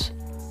defense,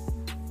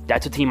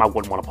 that's a team I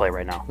wouldn't want to play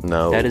right now.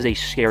 No. That is a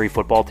scary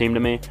football team to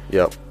me.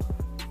 Yep.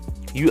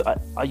 You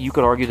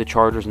could argue the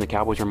Chargers and the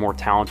Cowboys are more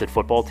talented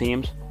football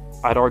teams.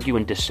 I'd argue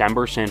in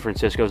December, San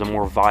Francisco is a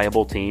more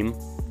viable team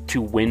to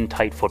win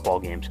tight football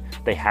games.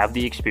 They have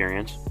the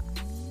experience,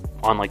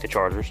 unlike the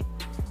Chargers.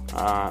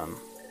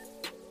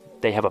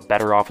 They have a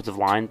better offensive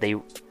line. They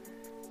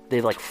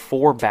have like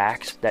 4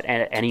 backs that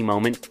at any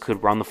moment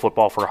could run the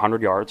football for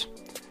 100 yards.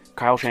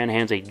 Kyle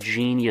Shanahan's a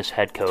genius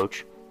head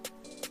coach.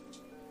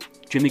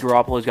 Jimmy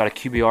Garoppolo's got a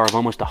QBR of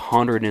almost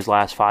 100 in his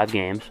last 5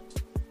 games.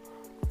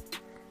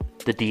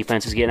 The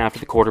defense is getting after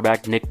the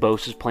quarterback. Nick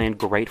Bosa's playing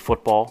great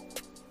football.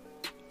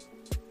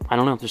 I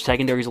don't know, their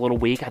secondary's a little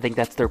weak. I think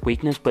that's their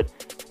weakness, but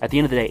at the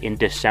end of the day, in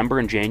December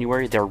and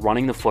January, they're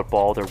running the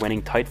football. They're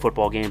winning tight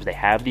football games. They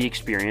have the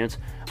experience.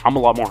 I'm a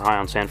lot more high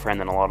on San Fran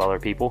than a lot of other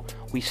people.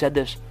 We said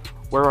this.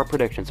 Where are our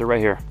predictions? They're right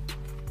here.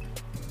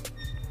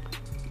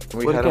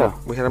 We had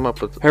them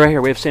up with... Hey, right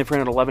here. We have San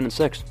Fran at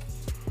 11-6.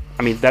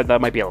 I mean, that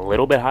might be a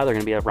little bit high. They're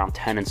going to be around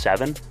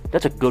 10-7.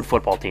 That's a good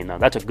football team, though.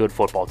 That's a good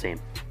football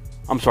team.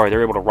 I'm sorry,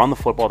 they're able to run the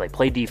football. They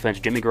play defense.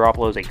 Jimmy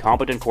Garoppolo is a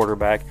competent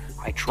quarterback.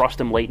 I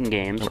trust him late in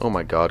games. Oh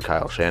my God,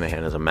 Kyle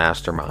Shanahan is a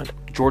mastermind.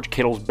 George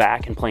Kittle's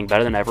back and playing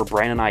better than ever.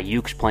 Brandon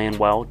Ayuk's playing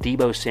well.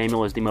 Deebo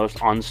Samuel is the most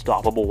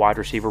unstoppable wide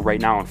receiver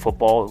right now in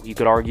football, you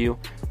could argue.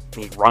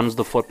 He runs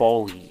the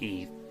football.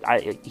 He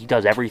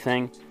does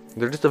everything.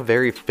 They're just a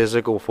very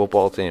physical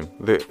football team.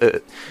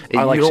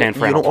 I like San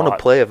Fran. You don't want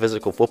to play a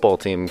physical football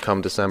team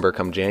come December,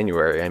 come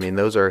January. I mean,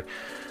 those are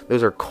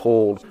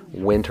cold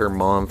winter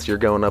months. You're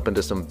going up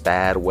into some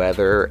bad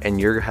weather, and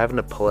you're having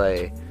to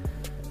play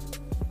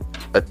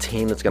a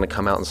team that's going to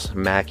come out and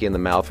smack you in the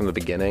mouth from the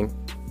beginning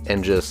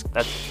and just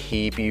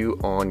keep you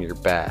on your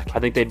back. I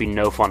think they'd be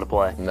no fun to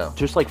play. No.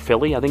 Just like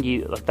Philly, I think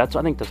that's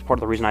part of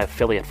the reason I have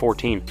Philly at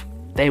 14.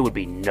 They would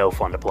be no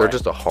fun to play. They're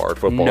just a hard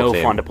football team. No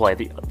fun to play.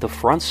 The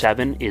front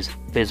 7 is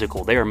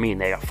physical. They are mean.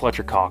 They got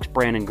Fletcher Cox,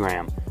 Brandon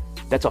Graham.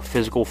 That's a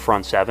physical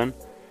front 7.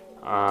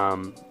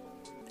 And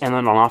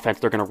then on offense,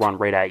 they're going to run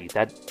right at you.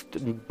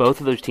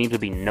 Both of those teams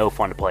would be no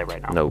fun to play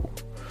right now. No. All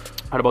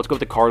right, let's go with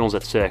the Cardinals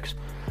at 6.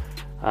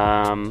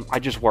 I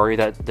just worry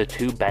that the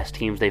 2 best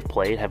teams they've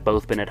played have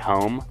both been at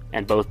home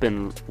and both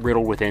been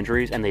riddled with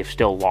injuries, and they've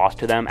still lost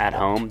to them at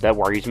home. That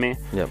worries me.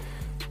 Yep.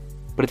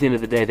 But at the end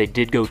of the day, they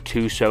did go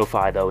to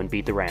SoFi, though, and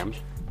beat the Rams.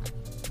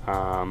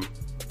 Kyler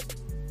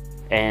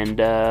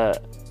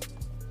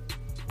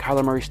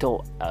Murray's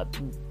still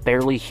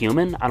barely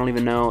human. I don't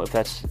even know if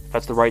that's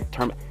the right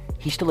term.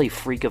 He's still a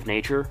freak of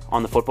nature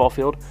on the football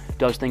field.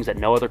 Does things that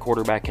no other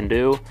quarterback can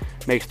do.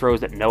 Makes throws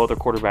that no other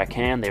quarterback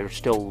can. They're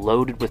still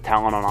loaded with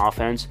talent on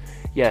offense.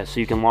 Yeah, so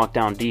you can lock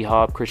down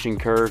D-Hop, Christian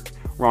Kirk,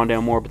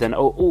 Rondale Moore, but then,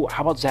 how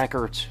about Zach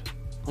Ertz?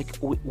 Like,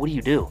 what do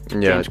you do? Yeah.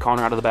 James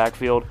Conner out of the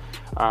backfield.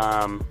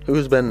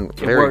 Who's been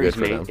very good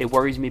for them. It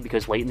worries me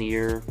because late in the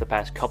year, the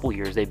past couple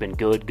years, they've been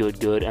good,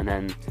 and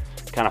then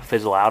kind of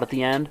fizzle out at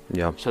the end.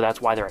 Yeah. So that's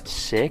why they're at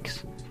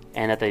 6,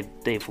 and that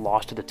they've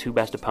lost to the 2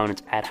 best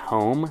opponents at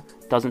home.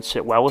 Doesn't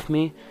sit well with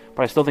me,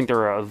 but I still think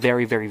they're a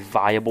very, very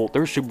viable.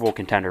 They're a Super Bowl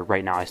contender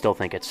right now. I still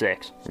think at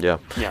 6. Yeah.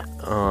 Yeah.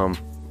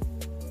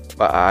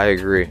 I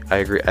agree.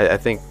 I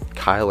think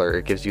Kyler,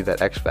 it gives you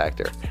that X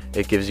factor.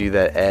 It gives you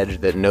that edge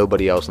that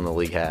nobody else in the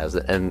league has,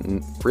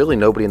 and really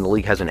nobody in the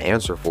league has an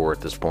answer for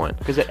at this point.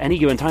 Because at any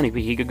given time,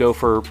 he could go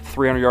for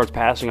 300 yards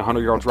passing,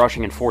 100 yards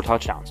rushing, and 4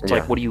 touchdowns. It's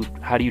like,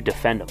 how do you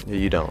defend him?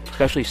 You don't.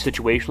 Especially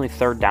situationally,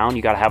 third down,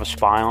 you got to have a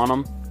spy on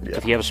him. Yeah.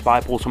 If you have a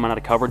spy, pull someone out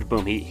of coverage,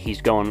 boom,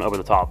 he's going over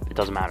the top. It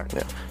doesn't matter.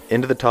 Yeah.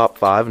 Into the top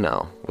 5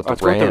 now with the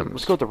Rams.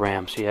 Let's go with the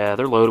Rams. Yeah,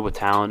 they're loaded with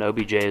talent.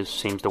 OBJ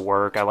seems to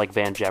work. I like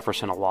Van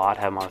Jefferson a lot.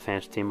 Have him on a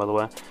fantasy team, by the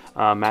way.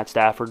 Matt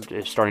Stafford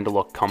is starting to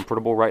look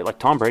comfortable, right? Like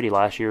Tom Brady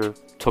last year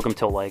took him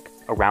till like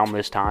around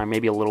this time,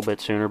 maybe a little bit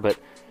sooner, but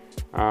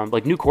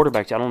like new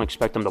quarterbacks, I don't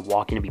expect them to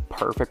walk in and be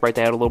perfect, right?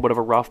 They had a little bit of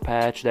a rough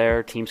patch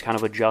there. Teams kind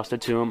of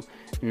adjusted to them.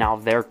 Now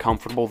they're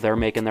comfortable. They're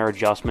making their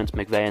adjustments.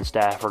 McVay and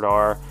Stafford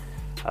are.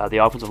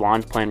 The offensive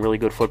line's playing really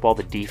good football.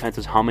 The defense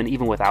is humming.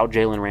 Even without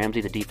Jalen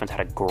Ramsey, the defense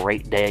had a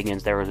great day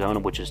against Arizona,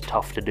 which is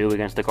tough to do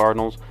against the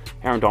Cardinals.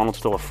 Aaron Donald's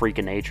still a freak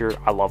of nature.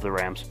 I love the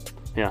Rams.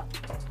 Yeah.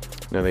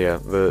 No, yeah.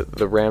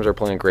 The Rams are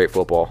playing great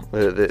football.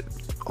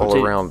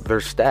 All around, they're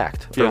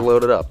stacked. They're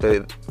loaded up.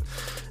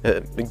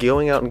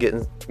 Going out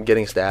and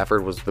getting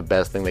Stafford was the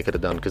best thing they could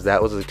have done, because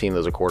that was a team that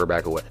was a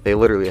quarterback away. They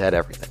literally had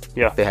everything.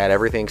 Yeah. They had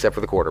everything except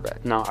for the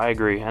quarterback. No, I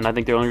agree. And I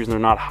think the only reason they're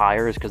not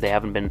higher is because they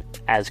haven't been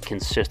as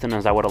consistent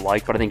as I would have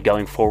liked. But I think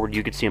going forward,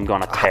 you could see them go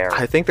on a tear.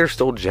 I think they're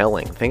still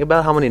gelling. Think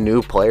about how many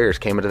new players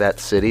came into that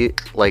city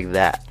like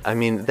that. I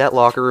mean, that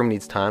locker room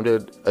needs time to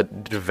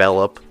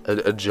develop,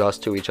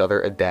 adjust to each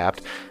other,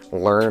 adapt,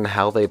 learn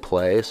how they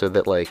play, so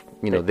that, like,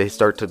 you know, they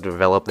start to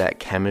develop that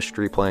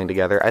chemistry playing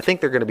together. I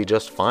think they're going to be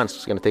just fine. It's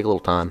just going to take a little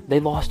time.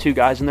 They lost 2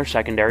 guys in their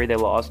secondary. They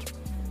lost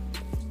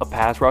a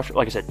pass rusher.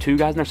 Like I said, 2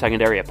 guys in their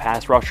secondary, a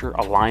pass rusher,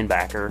 a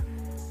linebacker.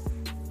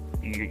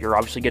 You're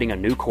obviously getting a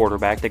new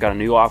quarterback. They got a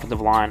new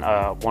offensive line,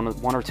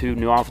 one or two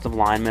new offensive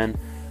linemen.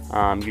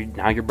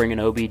 Now you're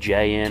bringing OBJ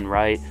in,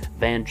 right?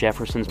 Van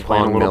Jefferson's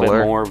playing a little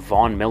bit more.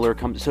 Von Miller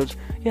comes. So it's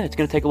going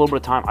to take a little bit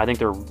of time. I think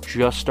they're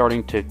just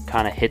starting to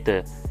kind of hit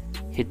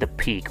the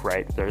peak,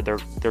 right?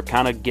 They're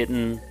kind of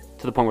getting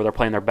to the point where they're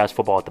playing their best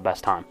football at the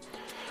best time.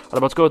 All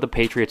right, let's go with the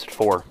Patriots at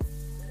 4.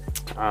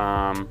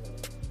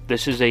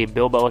 This is a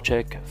Bill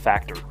Belichick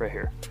factor right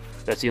here.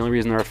 That's the only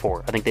reason they're at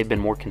 4. I think they've been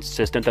more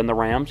consistent than the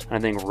Rams. And I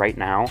think right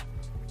now,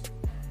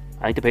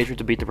 the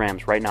Patriots will beat the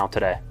Rams right now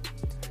today.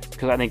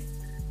 Because I think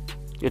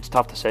it's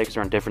tough to say because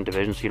they're in different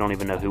divisions, so you don't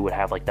even know who would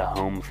have like the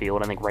home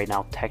field. I think right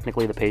now,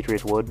 technically, the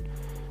Patriots would.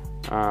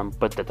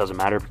 But that doesn't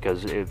matter,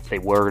 because if they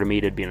were to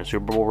meet, it'd be in a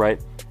Super Bowl,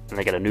 right? And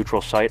they get a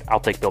neutral site.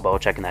 I'll take Bill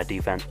Belichick in that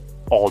defense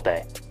all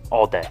day.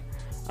 All day.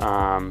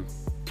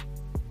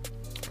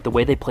 The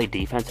way they play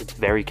defense, it's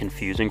very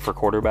confusing for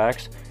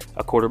quarterbacks.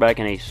 A quarterback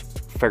in a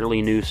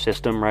fairly new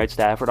system, right?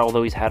 Stafford,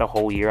 although he's had a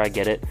whole year, I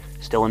get it.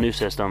 Still a new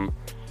system.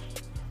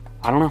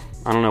 I don't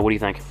know. What do you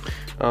think?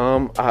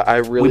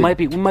 We might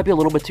be a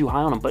little bit too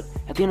high on him, but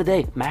at the end of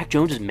the day, Mac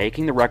Jones is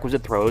making the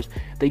requisite throws.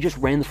 They just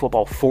ran the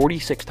football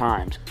 46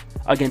 times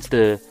against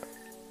the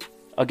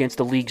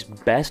league's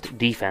best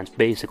defense,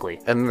 basically.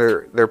 And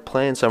they're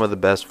playing some of the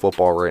best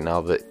football right now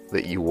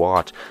that you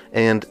watch.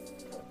 And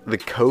the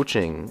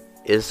coaching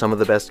is some of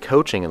the best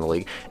coaching in the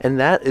league. And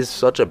that is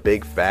such a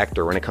big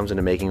factor when it comes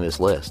into making this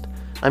list.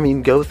 I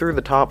mean, go through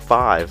the top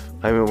 5.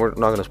 I mean, we're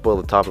not going to spoil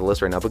the top of the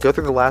list right now, but go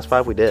through the last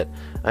 5 we did.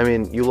 I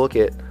mean, you look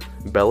at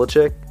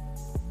Belichick,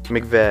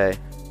 McVay,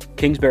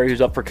 Kingsbury, who's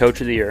up for Coach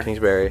of the Year,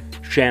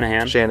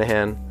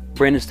 Shanahan,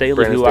 Brandon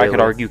Staley, who I could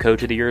argue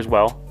Coach of the Year as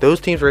well.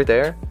 Those teams right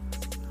there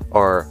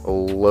are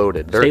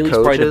loaded. Staley's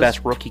probably the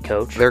best rookie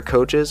coach. Their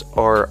coaches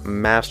are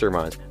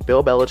masterminds.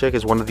 Bill Belichick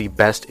is one of the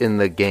best in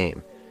the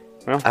game.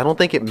 Well, I don't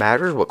think it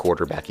matters what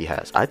quarterback he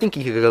has. I think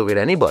he could go get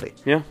anybody.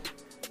 Yeah.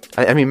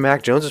 I mean,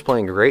 Mac Jones is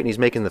playing great, and he's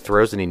making the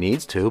throws that he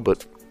needs to,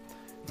 but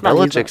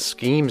Belichick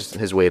schemes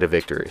his way to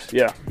victories.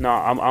 Yeah. No,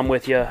 I'm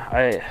with you.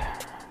 I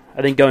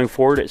think going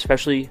forward,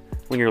 especially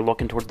when you're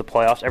looking towards the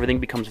playoffs, everything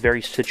becomes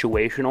very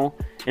situational.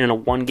 And in a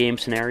one-game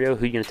scenario,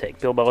 who are you going to take?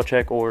 Bill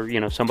Belichick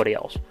or, somebody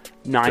else?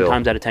 9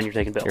 times out of 10, you're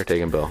taking Bill. You're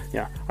taking Bill.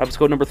 Yeah. All right, let's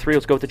go to number 3.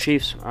 Let's go with the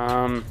Chiefs.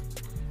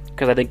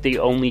 Because I think the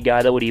only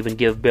guy that would even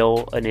give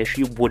Bill an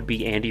issue would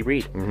be Andy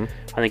Reid. Mm-hmm.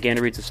 I think Andy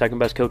Reid's the second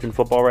best coach in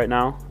football right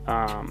now.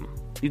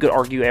 You could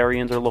argue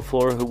Arians or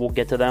LaFleur, who we'll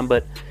get to them,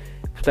 but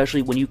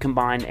especially when you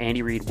combine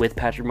Andy Reid with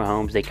Patrick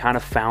Mahomes, they kind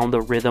of found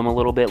the rhythm a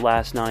little bit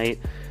last night.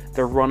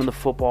 They're running the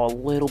football a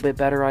little bit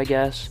better, I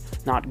guess.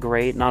 Not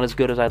great, not as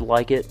good as I'd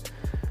like it.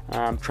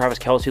 Travis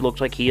Kelce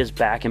looks like he is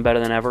back and better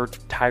than ever.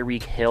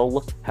 Tyreek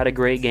Hill had a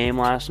great game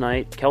last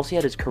night. Kelce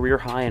had his career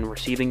high in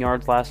receiving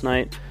yards last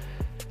night.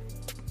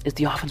 Is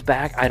the offense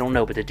back? I don't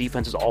know, but the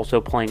defense is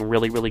also playing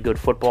really, really good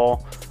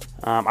football.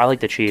 I like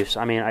the Chiefs.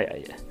 I mean,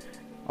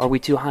 are we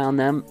too high on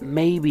them?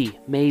 Maybe.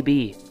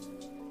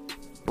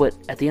 But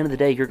at the end of the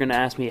day, you're going to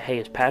ask me, hey,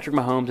 is Patrick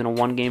Mahomes in a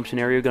one-game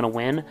scenario going to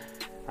win?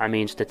 I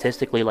mean,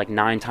 statistically, like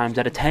 9 times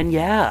out of 10,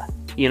 yeah.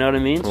 You know what I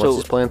mean? Unless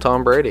he's playing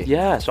Tom Brady.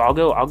 Yeah, so I'll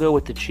go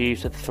with the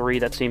Chiefs at 3.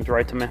 That seems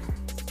right to me.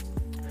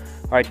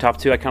 All right, top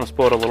 2. I kind of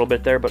spoiled it a little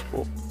bit there, but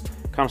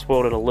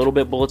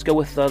let's go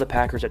with the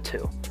Packers at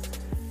 2.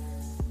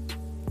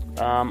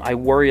 I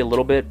worry a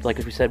little bit, like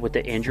as we said, with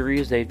the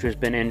injuries. They've just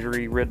been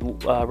injury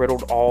riddled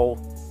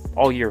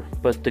all year.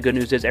 But the good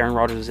news is Aaron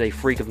Rodgers is a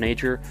freak of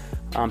nature.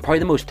 Probably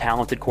the most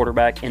talented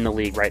quarterback in the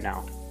league right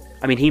now.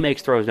 I mean, he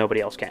makes throws nobody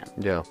else can.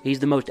 Yeah. He's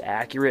the most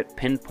accurate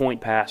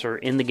pinpoint passer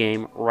in the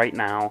game right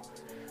now.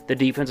 The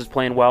defense is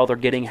playing well. They're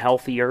getting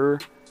healthier.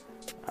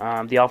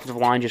 The offensive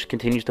line just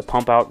continues to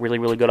pump out really,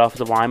 really good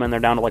offensive linemen. They're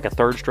down to like a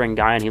third-string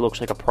guy, and he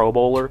looks like a Pro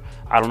Bowler.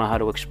 I don't know how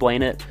to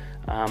explain it.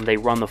 They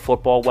run the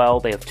football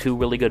well. They have 2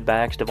 really good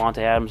backs.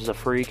 Devontae Adams is a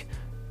freak.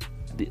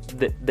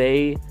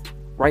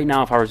 Right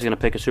now, if I was going to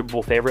pick a Super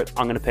Bowl favorite,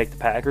 I'm going to pick the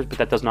Packers, but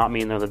that does not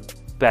mean they're the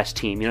best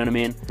team. You know what I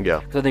mean? Yeah.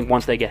 Because I think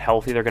once they get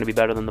healthy, they're going to be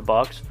better than the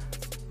Bucs,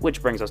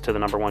 which brings us to the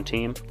number 1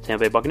 team,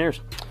 Tampa Bay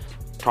Buccaneers.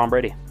 Tom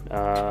Brady.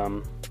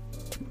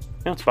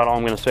 That's about all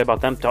I'm going to say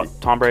about them.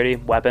 Tom Brady,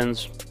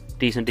 weapons,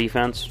 decent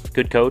defense,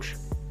 good coach.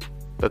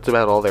 That's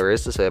about all there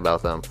is to say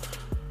about them.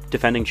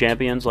 Defending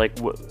champions, they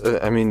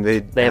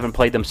haven't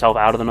played themselves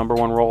out of the number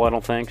 1 role, I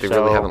don't think. They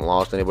really haven't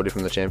lost anybody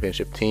from the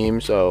championship team,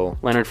 so...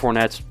 Leonard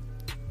Fournette's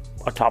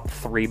a top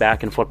 3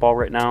 back in football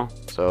right now.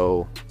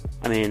 So,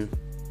 I mean,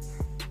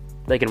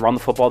 they can run the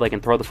football, they can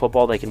throw the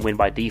football, they can win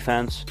by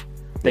defense.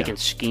 They can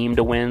scheme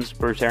to wins.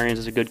 Bruce Arians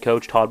is a good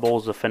coach. Todd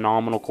Bowles is a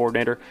phenomenal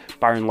coordinator.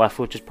 Byron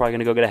Leftwich is probably going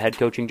to go get a head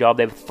coaching job.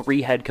 They have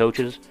 3 head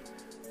coaches.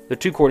 The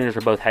 2 coordinators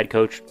are both head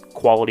coach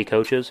quality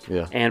coaches.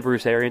 Yeah. And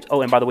Bruce Arians.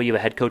 Oh, and by the way, you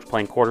have a head coach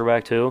playing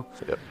quarterback too.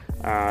 Yep.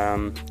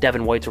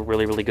 Devin White's a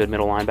really, really good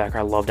middle linebacker.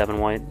 I love Devin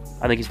White.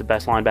 I think he's the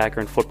best linebacker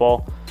in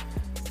football.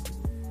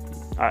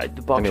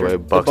 The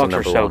Bucs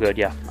are so good,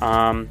 yeah.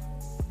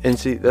 And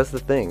see, that's the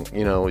thing.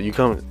 You know, you're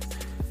not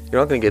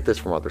going to get this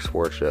from other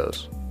sports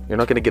shows. You're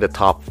not going to get a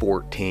top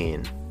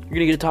 14. You're going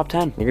to get a top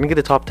 10. You're going to get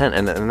a top 10,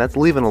 and that's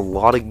leaving a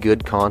lot of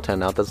good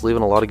content out. That's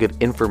leaving a lot of good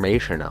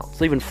information out.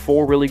 It's leaving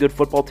 4 really good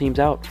football teams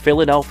out.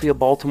 Philadelphia,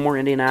 Baltimore,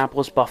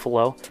 Indianapolis,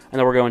 Buffalo. And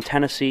then we're going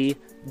Tennessee,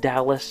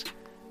 Dallas,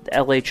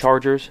 the LA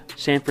Chargers,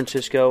 San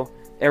Francisco,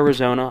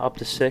 Arizona up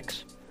to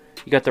 6.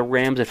 You got the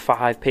Rams at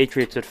 5,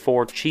 Patriots at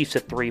 4, Chiefs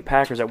at 3,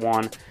 Packers at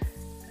 1,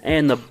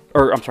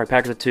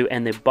 Packers at 2,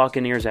 and the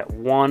Buccaneers at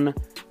 1.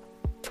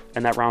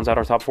 And that rounds out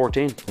our top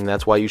 14. And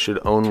that's why you should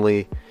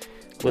only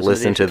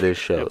listen to this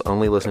show. Yep.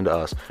 Only listen to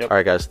us. Yep. All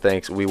right, guys,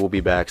 thanks. We will be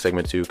back.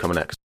 Segment 2 coming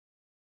next.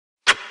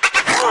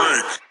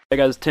 Hey,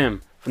 guys,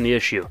 Tim from The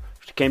Issue.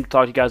 Just came to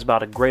talk to you guys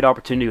about a great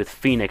opportunity with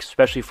Phoenix,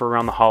 especially for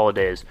around the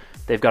holidays.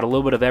 They've got a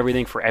little bit of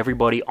everything for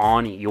everybody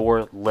on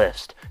your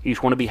list. You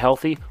just want to be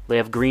healthy? They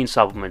have green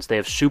supplements. They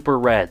have super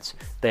reds.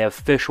 They have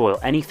fish oil.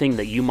 Anything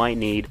that you might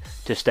need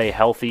to stay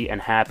healthy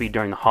and happy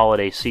during the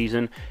holiday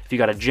season. If you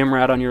got a gym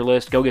rat on your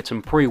list, go get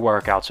some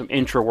pre-workout, some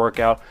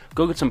intra-workout.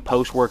 Go get some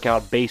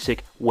post-workout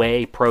basic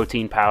whey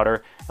protein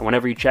powder. And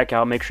whenever you check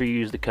out, make sure you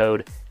use the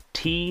code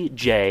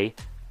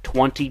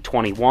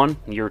TJ2021.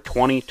 Year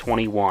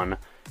 2021.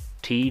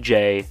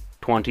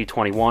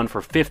 TJ2021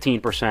 for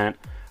 15%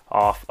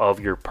 off of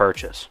your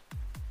purchase.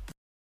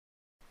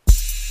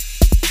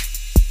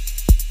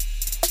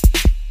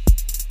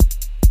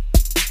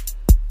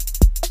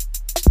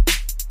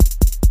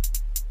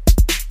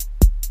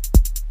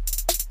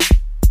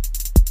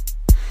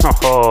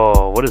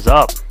 Oh, what is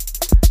up?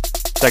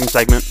 Second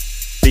segment,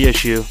 The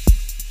Issue,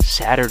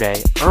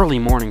 Saturday, early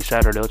morning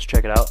Saturday. Let's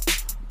check it out.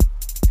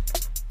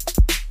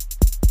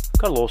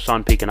 Got a little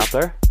sun peeking up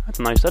there. That's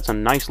nice. That's a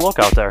nice look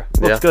out there.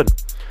 Looks good.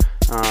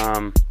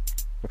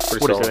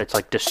 What is it? It's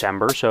like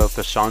December, so if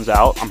the sun's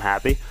out, I'm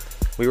happy.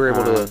 We were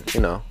able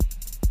to,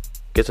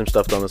 get some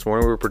stuff done this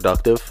morning. We were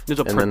productive. It was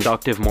a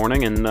productive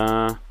morning, and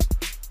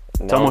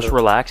it's almost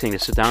relaxing to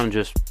sit down and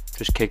just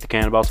kick the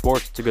can about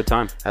sports. It's a good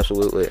time.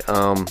 Absolutely.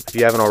 If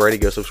you haven't already,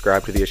 go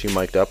subscribe to The Issue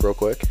Mic'd Up real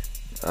quick.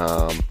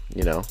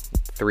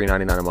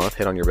 $3.99 a month.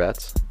 Hit on your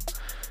bets.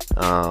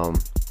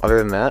 Other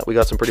than that, we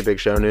got some pretty big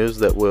show news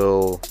that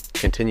will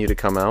continue to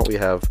come out. We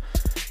have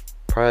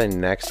probably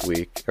next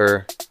week,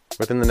 or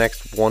within the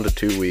next 1 to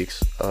 2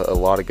 weeks, a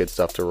lot of good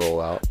stuff to roll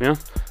out. Yeah.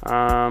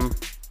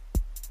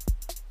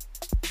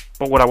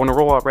 But what I want to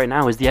roll out right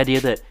now is the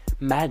idea that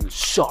Madden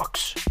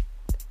sucks.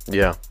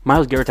 Yeah.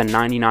 Myles Garrett's a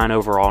 99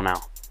 overall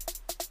now.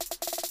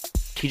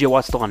 TJ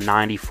Watt's still a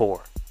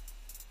 94.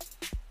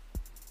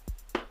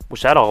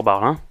 What's that all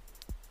about, huh?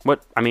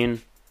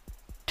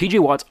 TJ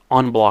Watt's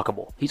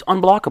unblockable. He's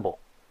unblockable.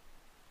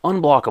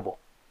 Unblockable.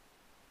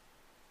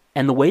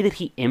 And the way that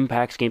he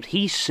impacts games,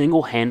 he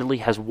single-handedly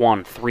has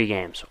won 3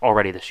 games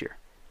already this year.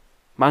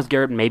 Myles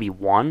Garrett maybe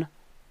 1.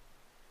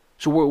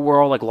 So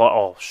we're all like,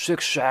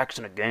 6 sacks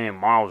in a game.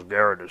 Myles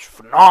Garrett is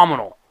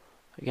phenomenal.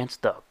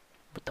 Against the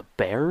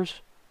Bears?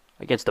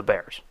 Against the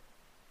Bears.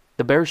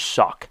 The Bears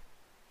suck.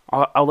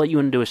 I'll let you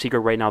into a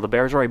secret right now. The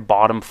Bears are a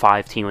bottom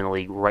 5 team in the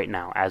league right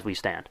now as we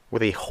stand.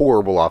 With a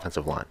horrible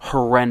offensive line.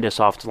 Horrendous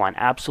offensive line.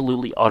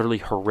 Absolutely, utterly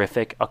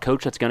horrific. A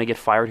coach that's going to get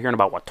fired here in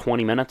about,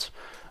 20 minutes?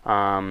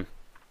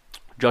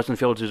 Justin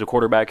Fields is a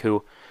quarterback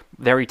who,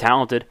 very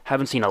talented,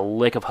 haven't seen a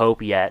lick of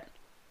hope yet.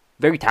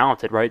 Very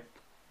talented, right?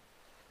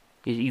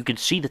 You could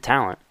see the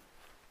talent.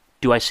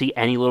 Do I see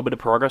any little bit of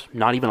progress?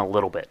 Not even a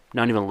little bit.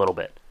 Not even a little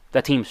bit.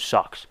 That team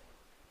sucks.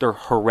 They're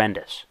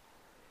horrendous.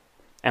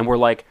 And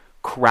we're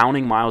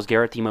crowning Myles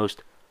Garrett the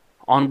most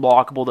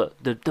unblockable,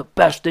 the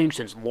best thing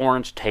since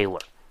Lawrence Taylor.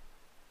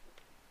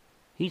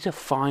 He's a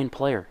fine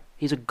player.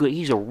 He's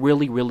a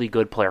really, really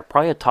good player.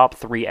 Probably a top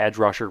 3 edge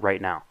rusher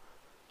right now.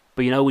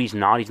 But he's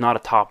not. He's not a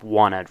top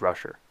 1 edge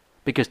rusher.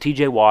 Because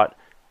TJ Watt,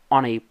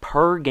 on a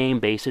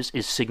per-game basis,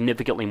 is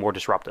significantly more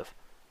disruptive.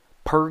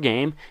 Per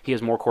game, he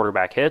has more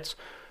quarterback hits,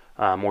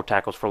 more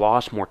tackles for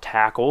loss, more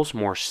tackles,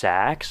 more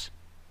sacks,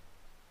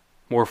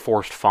 more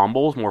forced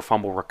fumbles, more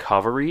fumble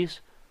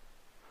recoveries.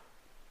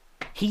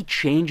 He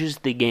changes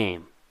the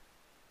game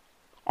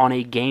on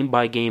a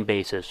game-by-game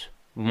basis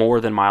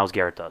more than Myles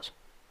Garrett does.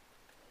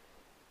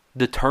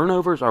 The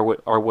turnovers are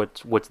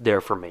what's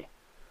there for me.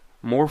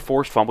 More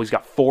forced fumbles. He's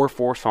got 4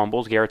 forced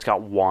fumbles. Garrett's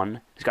got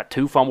 1. He's got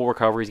 2 fumble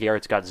recoveries.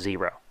 Garrett's got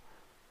 0.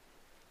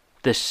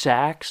 The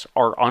sacks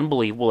are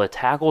unbelievable. The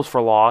tackles for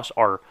loss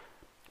are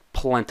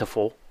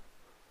plentiful.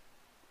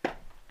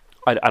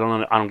 I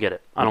don't get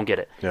it. I don't get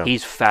it. Yeah.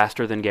 He's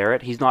faster than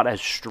Garrett. He's not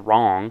as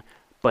strong,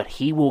 but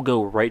he will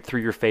go right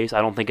through your face.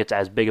 I don't think it's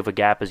as big of a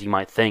gap as you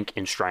might think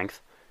in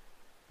strength.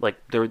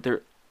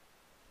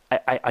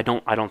 I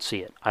don't see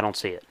it. I don't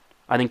see it.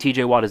 I think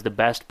T.J. Watt is the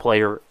best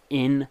player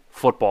in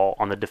football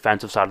on the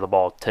defensive side of the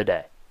ball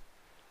today.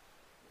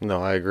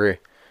 No, I agree.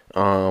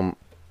 I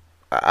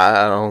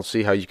don't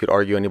see how you could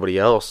argue anybody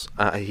else.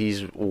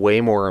 He's way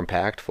more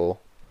impactful.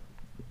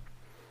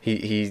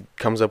 He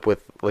comes up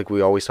with, like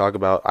we always talk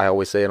about, I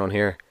always say it on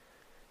here,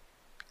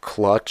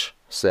 clutch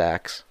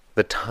sacks.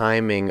 The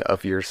timing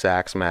of your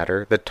sacks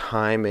matter. The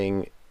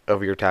timing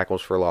of your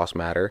tackles for loss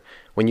matter.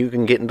 When you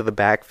can get into the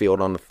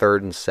backfield on the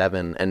 3rd and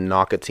 7 and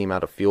knock a team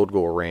out of field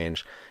goal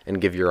range and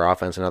give your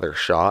offense another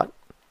shot,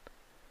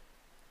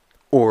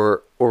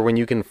 or when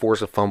you can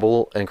force a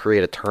fumble and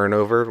create a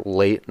turnover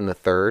late in the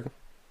 3rd.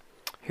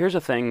 Here's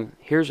a thing.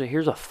 Here's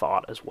a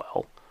thought as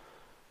well.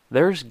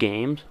 There's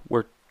games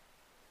where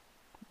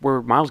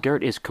Myles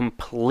Garrett is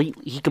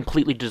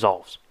completely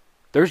dissolves.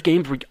 There's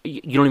games where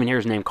you don't even hear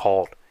his name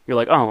called. You're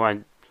like,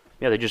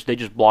 they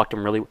just blocked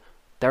him really.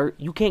 There,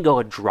 you can't go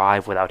a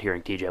drive without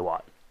hearing T.J.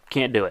 Watt.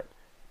 Can't do it.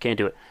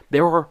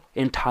 There are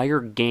entire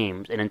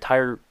games and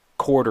entire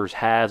quarters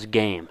has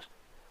games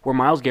where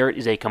Myles Garrett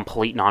is a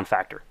complete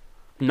non-factor,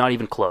 not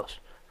even close.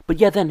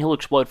 But yeah, then he'll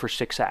explode for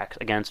 6 sacks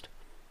against.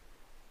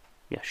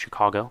 Yeah,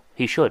 Chicago.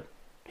 He should.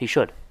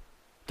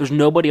 There's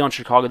nobody on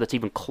Chicago that's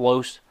even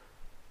close,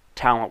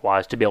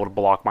 talent-wise, to be able to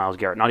block Myles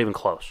Garrett. Not even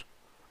close.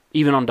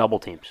 Even on double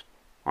teams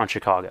on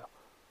Chicago.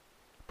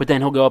 But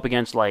then he'll go up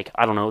against,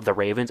 the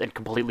Ravens and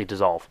completely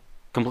dissolve.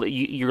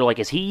 You're like,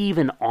 is he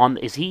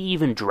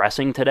even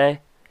dressing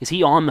today? Is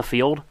he on the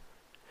field?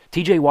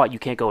 T.J. Watt, you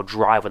can't go a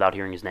drive without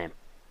hearing his name.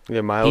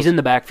 Yeah, he's in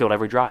the backfield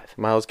every drive.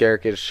 Myles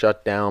Garrett gets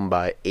shut down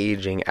by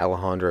aging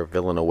Alejandro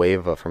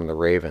Villanueva from the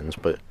Ravens,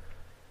 but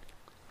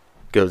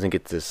goes and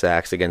gets his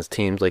sacks against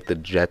teams like the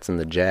Jets and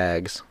the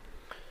Jags.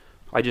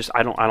 I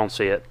don't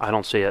see it.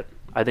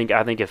 I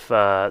think if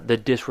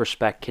the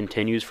disrespect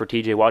continues for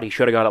T.J. Watt, he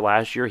should have got it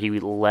last year. He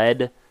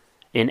led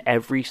in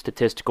every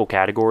statistical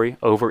category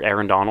over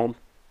Aaron Donald,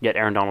 yet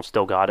Aaron Donald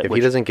still got it. If he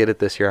doesn't get it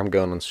this year, I'm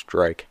going on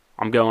strike.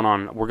 We're going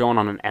on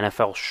an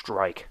NFL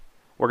strike.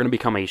 We're going to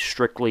become a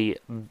strictly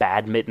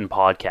badminton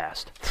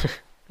podcast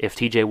if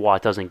T.J.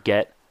 Watt doesn't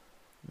get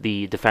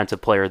the Defensive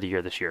Player of the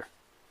Year this year.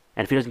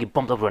 And if he doesn't get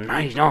bumped up to a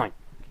 99,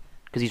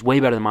 because he's way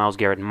better than Myles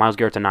Garrett, and Myles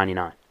Garrett's a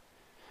 99.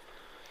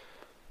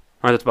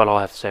 All right, that's about all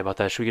I have to say about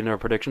that. Should we get into our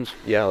predictions?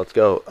 Yeah, let's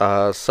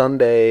go.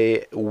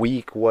 Sunday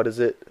week, what is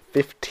it?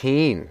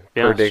 15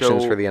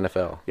 predictions for the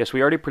NFL. Yes,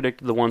 we already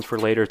predicted the ones for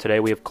later today.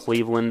 We have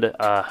Cleveland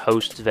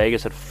hosts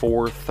Vegas at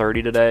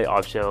 4:30 today.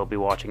 Obviously, I'll be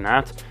watching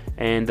that.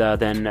 And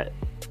then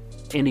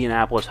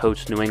Indianapolis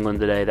hosts New England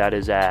today. That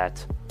is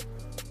at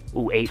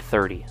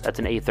 8:30. That's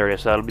an 8:30,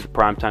 so that'll be the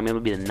prime time.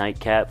 It'll be the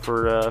nightcap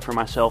for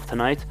myself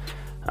tonight.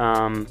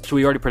 So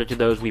we already predicted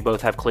those. We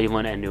both have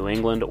Cleveland and New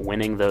England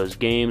winning those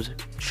games.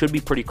 Should be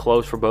pretty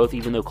close for both,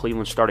 even though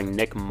Cleveland's starting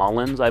Nick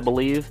Mullins, I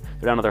believe.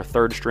 They're down to their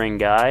 3rd-string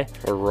guy.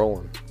 We're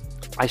rolling.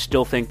 I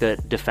still think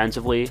that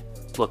defensively,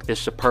 look,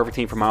 this is a perfect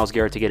team for Myles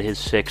Garrett to get his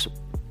 6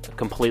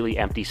 completely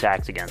empty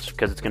sacks against,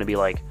 because it's going to be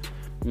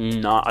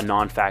not a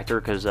non-factor,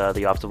 because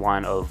the offensive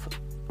line of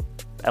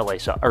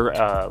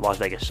Las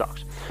Vegas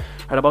sucks.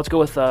 All right, let's go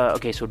with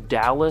so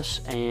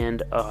Dallas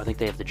and I think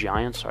they have the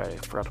Giants. Sorry, I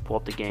forgot to pull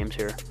up the games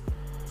here.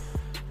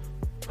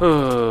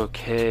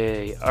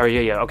 Okay.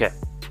 Okay.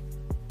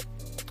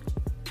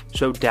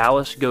 So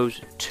Dallas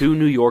goes to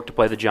New York to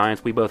play the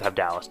Giants. We both have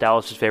Dallas.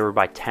 Dallas is favored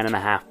by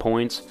 10.5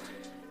 points.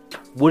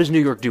 What does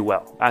New York do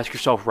well? Ask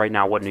yourself right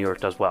now what New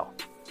York does well.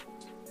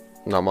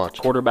 Not much.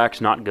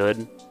 Quarterback's not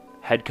good.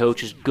 Head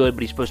coach is good,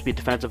 but he's supposed to be a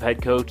defensive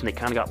head coach, and they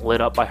kind of got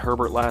lit up by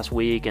Herbert last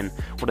week. And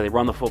what do they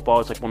run the football?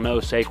 It's like, well, no,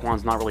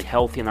 Saquon's not really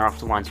healthy, and their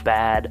offensive line's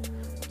bad.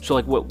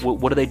 So,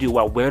 what do they do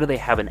well? Where do they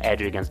have an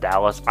edge against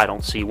Dallas? I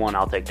don't see one.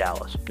 I'll take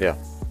Dallas. Yeah.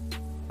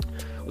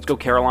 Let's go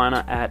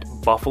Carolina at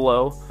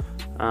Buffalo.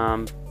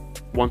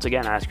 Once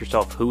again, ask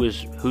yourself,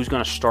 who's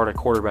going to start at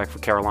quarterback for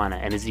Carolina,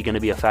 and is he going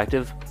to be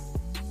effective?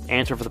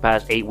 Answer for the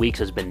past 8 weeks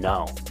has been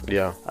no.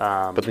 Yeah.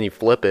 But then you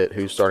flip it,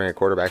 who's starting at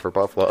quarterback for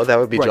Buffalo? Oh, that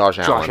would be Josh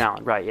Allen. Josh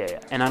Allen, right, yeah.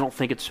 And I don't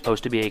think it's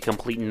supposed to be a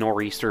complete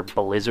nor'easter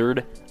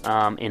blizzard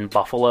in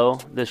Buffalo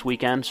this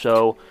weekend,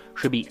 so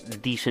should be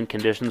decent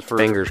conditions for...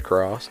 Fingers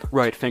crossed.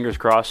 Right, fingers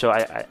crossed. So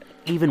I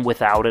even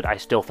without it, I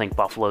still think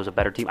Buffalo's a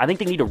better team. I think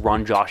they need to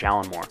run Josh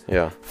Allen more.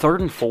 Yeah. 3rd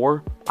and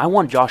 4, I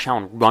want Josh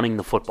Allen running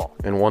the football.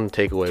 And one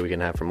takeaway we can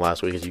have from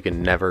last week is you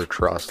can never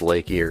trust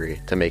Lake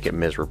Erie to make it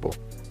miserable.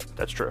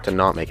 That's true. To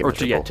not make it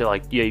miserable.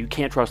 You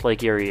can't trust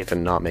Lake Erie. To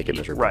not make it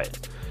miserable.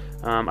 Right.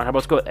 How about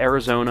let's go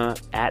Arizona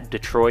at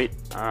Detroit.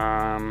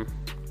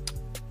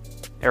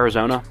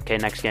 Arizona, okay,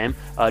 next game.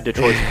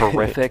 Detroit's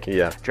horrific.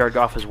 Yeah. Jared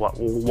Goff is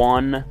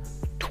 124-1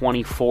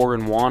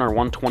 or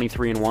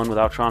 123-1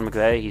 without Sean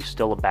McVay. He's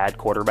still a bad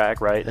quarterback,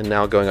 right? And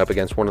now going up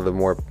against one of the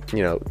more,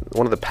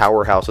 one of the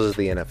powerhouses of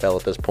the NFL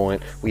at this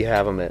point. We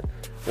have him at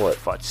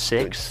what,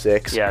 6?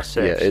 6? Yeah, 6.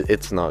 Yeah,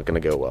 it's not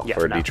going to go well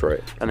for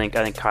Detroit. I think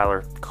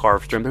Kyler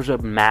carves through him. There's a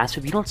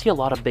massive. You don't see a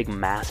lot of big,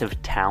 massive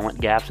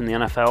talent gaps in the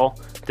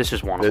NFL. This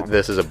is one of them.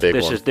 This is a big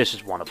one. This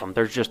is one of them.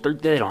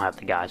 They don't have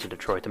the guys in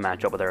Detroit to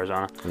match up with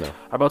Arizona. No. All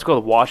right, let's go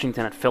with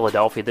Washington at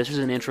Philadelphia. This is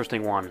an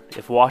interesting one.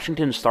 If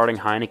Washington's starting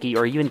Heineke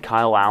or even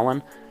Kyle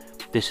Allen,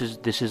 this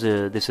is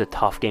a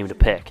tough game to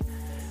pick.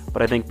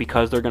 But I think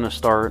because they're going to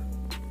start,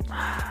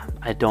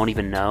 I don't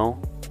even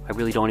know. I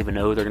really don't even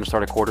know who they're going to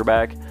start a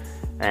quarterback.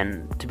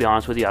 And to be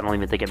honest with you, I don't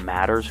even think it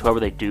matters. Whoever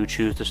they do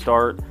choose to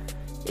start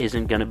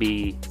isn't going to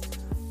be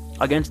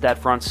against that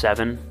front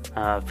seven.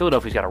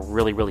 Philadelphia's got a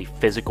really, really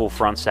physical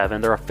front seven.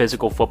 They're a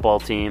physical football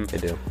team. They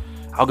do.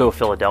 I'll go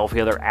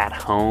Philadelphia. They're at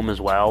home as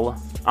well.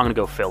 I'm going to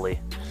go Philly.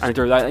 I think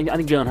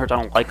Jalen Hurts,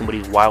 I don't like him, but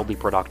he's wildly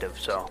productive.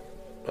 So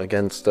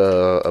against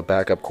a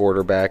backup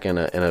quarterback in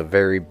a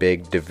very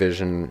big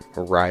division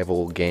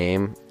rival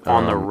game.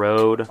 On the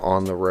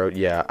road.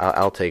 Yeah,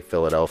 I'll take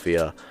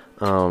Philadelphia.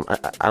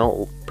 I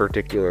don't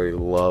particularly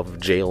love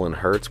Jalen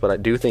Hurts, but I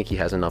do think he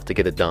has enough to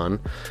get it done.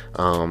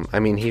 I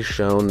mean, he's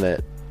shown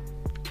that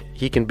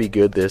he can be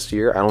good this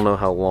year. I don't know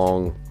how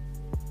long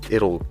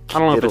it'll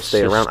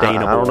stay around. I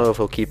don't know if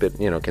he'll keep it,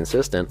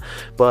 consistent,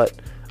 but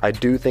I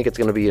do think it's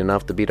going to be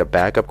enough to beat a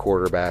backup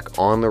quarterback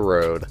on the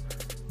road.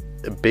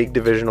 A big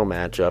divisional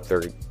matchup.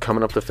 They're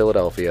coming up to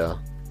Philadelphia.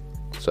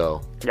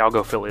 So yeah, I'll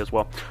go Philly as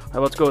well. All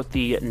right, let's go with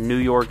the New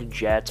York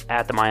Jets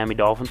at the Miami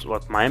Dolphins.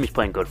 Look, Miami's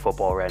playing good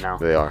football right now.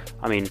 They are.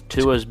 I mean,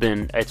 Tua's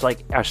been. It's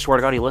like, I swear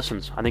to God, he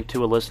listens. I think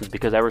Tua listens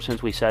because ever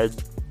since we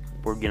said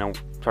we're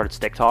started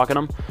stick talking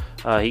him,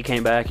 he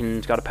came back and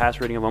he's got a pass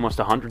rating of almost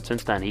 100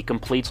 since then. He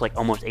completes like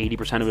almost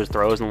 80% of his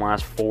throws in the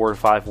last 4 or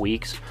 5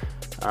 weeks.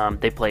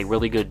 They play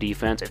really good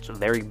defense. It's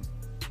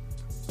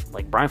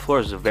Brian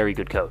Flores is a very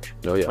good coach.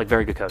 Oh yeah,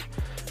 very good coach.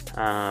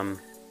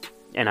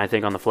 And I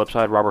think on the flip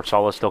side, Robert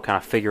Saleh is still kind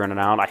of figuring it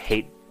out. I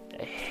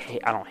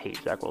don't hate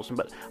Zach Wilson,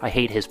 but I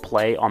hate his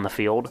play on the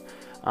field.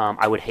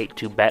 I would hate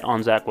to bet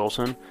on Zach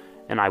Wilson,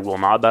 and I will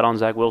not bet on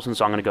Zach Wilson,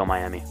 so I'm going to go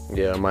Miami.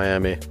 Yeah,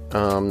 Miami.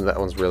 That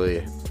one's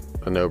really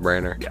a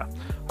no-brainer. Yeah.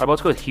 All right,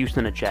 let's go with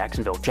Houston at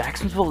Jacksonville.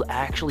 Jacksonville is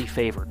actually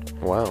favored.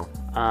 Wow.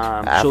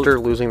 After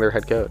losing their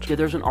head coach. Yeah,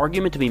 there's an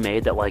argument to be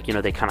made that,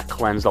 they kind of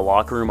cleanse the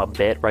locker room a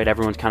bit, right?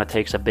 Everyone kind of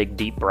takes a big,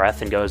 deep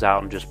breath and goes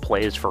out and just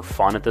plays for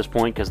fun at this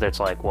point because it's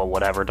like, well,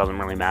 whatever, it doesn't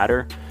really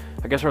matter.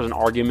 I guess there's an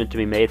argument to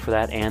be made for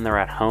that, and they're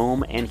at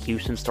home, and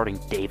Houston starting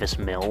Davis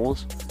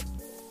Mills.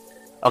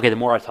 Okay, the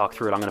more I talk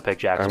through it, I'm going to pick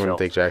Jacksonville. I'm going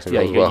to take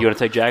Jacksonville as well. You going to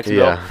take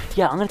Jacksonville?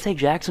 Yeah, I'm going to take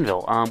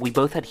Jacksonville. We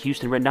both had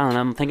Houston written down,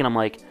 and I'm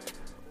like,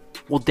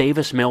 well,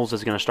 Davis Mills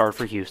is going to start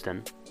for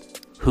Houston.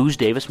 Who's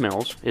Davis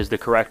Mills is the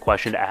correct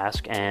question to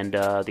ask, and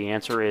the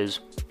answer is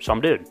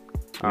some dude.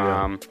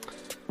 Yeah.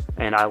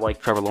 And I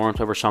like Trevor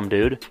Lawrence over some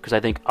dude, because I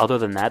think other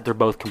than that, they're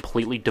both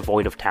completely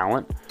devoid of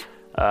talent.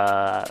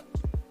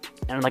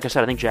 And like I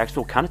said, I think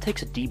Jacksonville kind of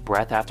takes a deep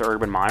breath after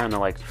Urban Meyer, and they're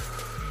like,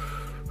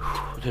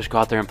 just go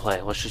out there and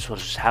play. Let's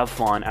just have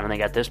fun. And I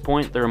think at this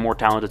point, they're a more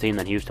talented team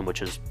than Houston,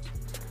 which is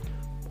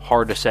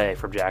hard to say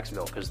for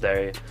Jacksonville, because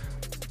they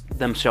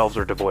themselves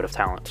are devoid of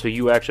talent. So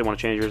you actually want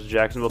to change yours to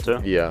Jacksonville too?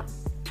 Yeah.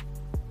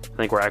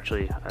 I think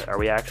are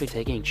we actually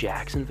taking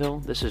Jacksonville?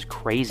 This is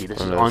crazy.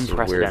 This is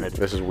unprecedented.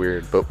 This is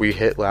weird, but we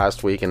hit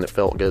last week and it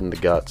felt good in the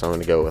gut, so I'm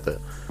going to go with it.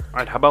 All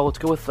right, how about let's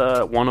go with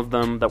one of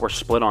them that we're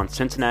split on,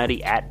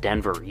 Cincinnati at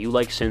Denver. You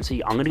like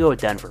Cincy? I'm going to go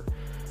with Denver.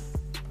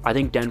 I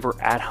think Denver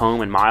at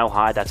home and Mile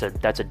High, that's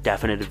a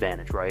definite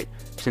advantage, right?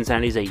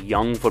 Cincinnati's a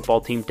young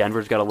football team.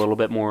 Denver's got a little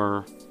bit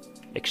more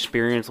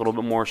experience, a little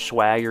bit more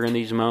swagger in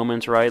these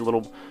moments, right? A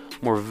little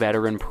more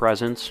veteran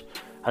presence.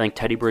 I think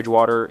Teddy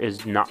Bridgewater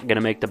is not going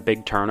to make the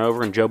big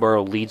turnover, and Joe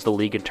Burrow leads the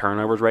league in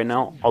turnovers right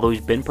now. Although he's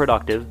been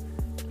productive,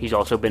 he's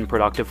also been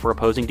productive for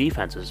opposing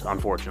defenses,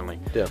 unfortunately.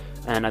 Yeah.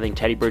 And I think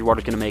Teddy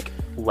Bridgewater's going to make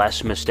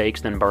less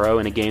mistakes than Burrow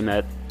in a game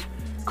that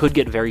could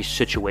get very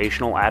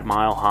situational at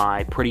Mile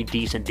High. Pretty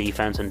decent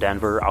defense in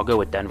Denver. I'll go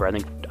with Denver. I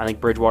think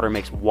Bridgewater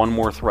makes one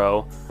more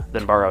throw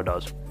than Burrow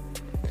does.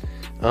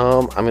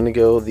 I'm going to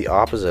go the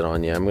opposite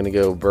on you. I'm going to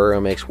go Burrow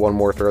makes one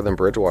more throw than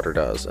Bridgewater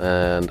does.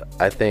 And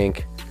I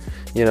think,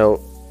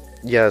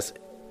 yes,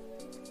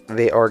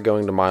 they are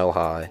going to Mile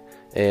High,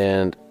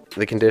 and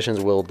the conditions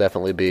will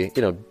definitely be,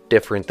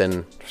 different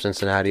than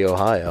Cincinnati,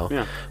 Ohio.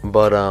 Yeah.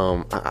 But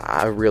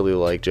I really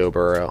like Joe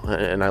Burrow,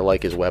 and I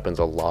like his weapons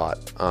a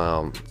lot.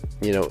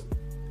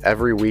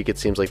 Every week it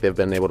seems like they've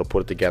been able to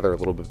put it together a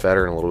little bit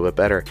better and a little bit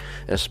better,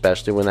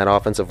 especially when that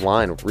offensive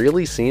line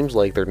really seems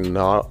like they're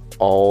not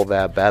all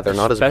that bad. They're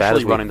not as bad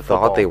as we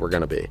thought they were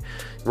going to be.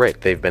 Right,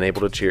 they've been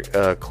able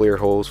to clear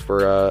holes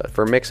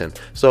for Mixon.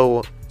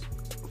 So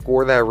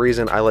for that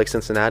reason, I like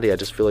Cincinnati. I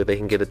just feel like they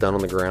can get it done on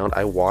the ground.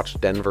 I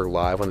watched Denver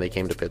live when they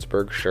came to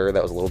Pittsburgh. Sure,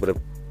 that was a little bit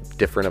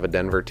different of a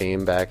Denver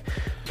team back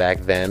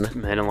then.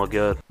 They didn't look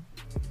good.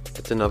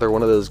 It's another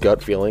one of those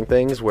gut feeling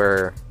things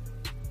where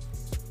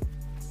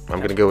I'm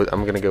gonna go with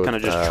kind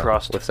of just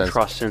trust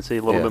Cincy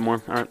a little bit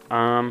more. All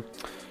right.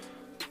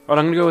 All right,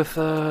 I'm going to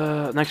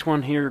go with next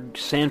one here.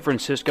 San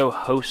Francisco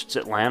hosts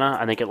Atlanta.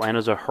 I think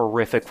Atlanta's a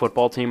horrific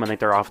football team. I think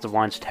their offensive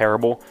line's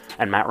terrible,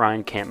 and Matt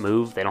Ryan can't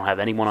move. They don't have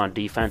anyone on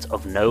defense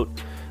of note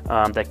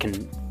that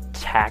can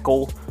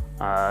tackle.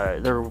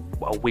 They're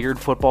a weird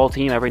football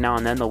team. Every now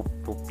and then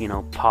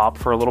they'll pop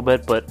for a little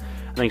bit, but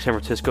I think San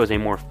Francisco is a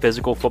more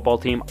physical football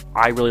team.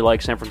 I really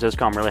like San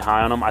Francisco. I'm really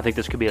high on them. I think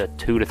this could be a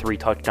 2 to 3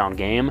 touchdown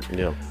game.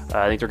 Yeah.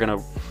 I think they're going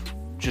to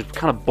just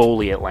kind of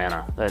bully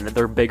Atlanta.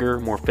 They're bigger,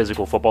 more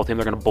physical football team.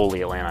 They're going to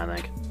bully Atlanta, I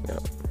think. Yeah.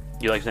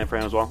 You like San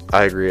Fran as well?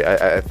 I agree.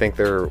 I think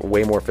they're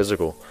way more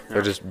physical. Yeah.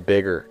 They're just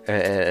bigger,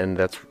 and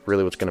that's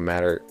really what's going to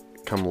matter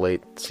come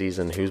late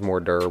season. Who's more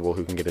durable?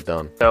 Who can get it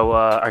done?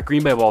 So,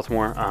 Green Bay,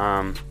 Baltimore.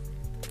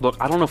 Look,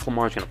 I don't know if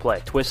Lamar's going to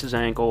play. Twist his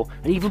ankle,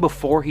 and even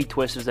before he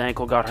twists his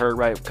ankle, got hurt,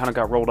 right? Kind of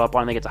got rolled up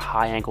on. I think it's a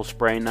high ankle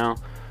sprain now,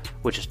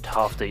 which is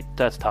tough.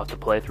 That's tough to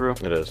play through.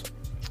 It is.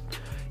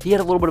 He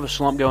had a little bit of a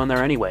slump going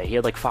there anyway. He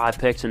had like 5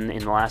 picks in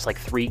the last like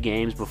 3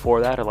 games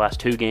before that, or the last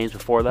 2 games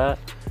before that.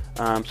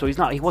 So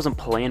he wasn't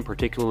playing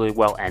particularly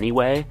well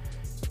anyway.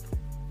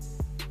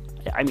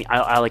 I mean,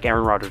 I like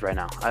Aaron Rodgers right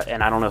now,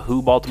 and I don't know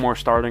who Baltimore's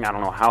starting. I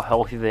don't know how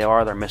healthy they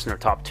are. They're missing their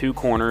top 2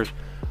 corners.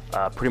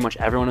 Pretty much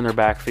everyone in their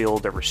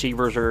backfield. Their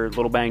receivers are a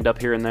little banged up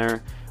here and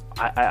there.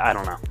 I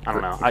don't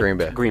know. Green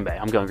Bay. Green Bay.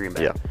 I'm going Green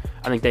Bay. Yeah.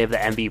 I think they have the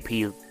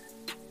MVP.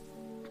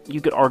 You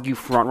could argue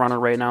front runner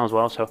right now as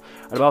well. So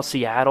what about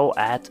Seattle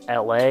at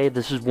LA?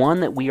 This is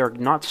one that we are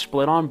not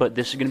split on, but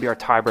this is going to be our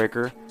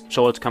tiebreaker.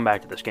 So let's come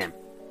back to this game.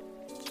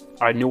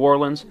 All right, New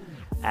Orleans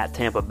at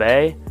Tampa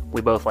Bay.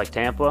 We both like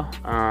Tampa.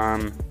 I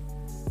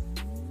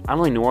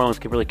don't think New Orleans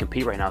can really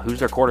compete right now. Who's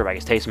their quarterback?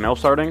 Is Taysom Hill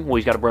starting? Well,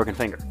 he's got a broken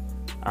finger.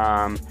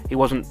 He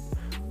wasn't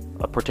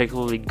a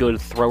particularly good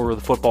thrower of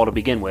the football to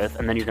begin with,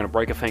 and then you're going to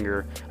break a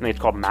finger. I think it's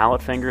called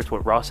mallet finger. It's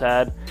what Russ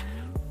had.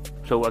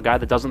 So a guy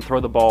that doesn't throw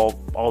the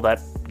ball all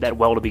that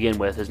well to begin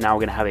with is now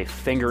going to have a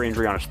finger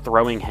injury on his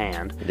throwing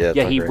hand. Yeah,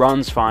 he great.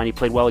 runs fine. He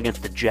played well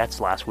against the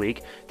Jets last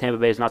week. Tampa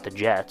Bay is not the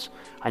Jets.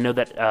 I know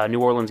that New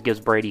Orleans gives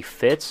Brady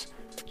fits,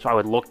 so I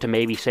would look to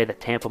maybe say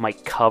that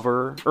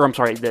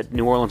that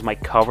New Orleans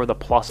might cover the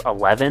plus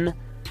 11,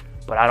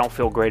 but I don't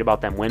feel great about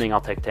them winning.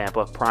 I'll take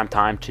Tampa. Prime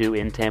time, 2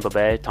 in Tampa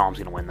Bay. Tom's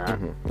going to win that.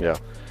 Mm-hmm. Yeah.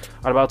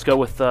 All right, let's go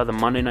with the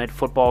Monday Night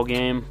Football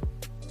game.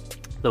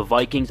 The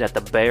Vikings at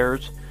the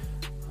Bears.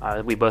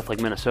 We both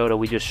like Minnesota.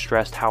 We just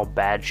stressed how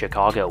bad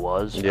Chicago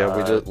was. Yeah,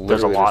 we just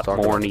there's a lot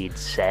talked more about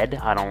needs said.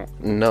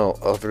 No,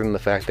 other than the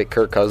fact that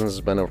Kirk Cousins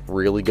has been a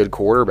really good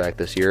quarterback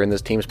this year, and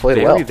this team's played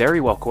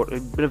very well.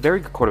 Been a very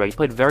good quarterback. He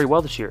played very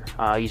well this year.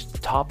 He's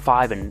top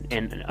 5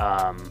 in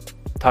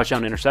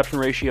touchdown interception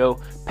ratio,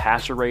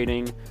 passer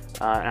rating,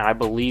 and I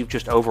believe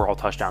just overall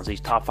touchdowns.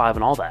 He's top 5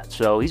 in all that.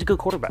 So he's a good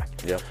quarterback.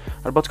 Yeah. All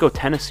right, let's go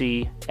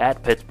Tennessee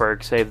at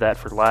Pittsburgh. Save that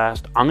for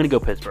last. I'm going to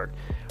go Pittsburgh.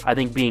 I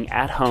think being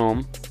at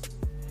home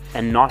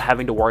and not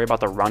having to worry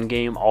about the run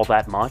game all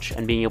that much,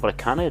 and being able to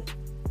kind of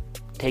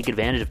take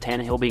advantage of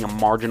Tannehill being a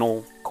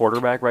marginal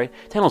quarterback, right?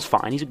 Tannehill's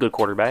fine. He's a good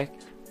quarterback,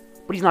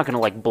 but he's not going to,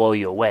 like, blow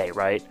you away,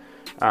 right?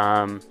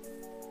 I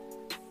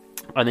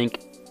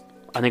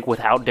think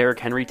without Derrick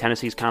Henry,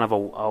 Tennessee's kind of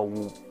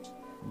a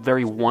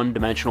very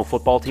one-dimensional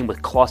football team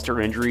with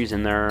cluster injuries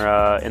in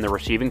their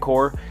receiving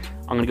core.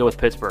 I'm going to go with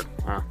Pittsburgh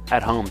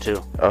at home,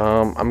 too.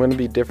 I'm going to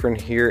be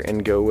different here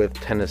and go with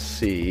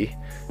Tennessee.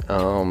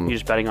 You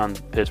just betting on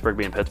Pittsburgh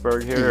being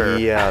Pittsburgh here? Or?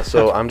 Yeah,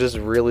 so I'm just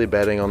really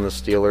betting on the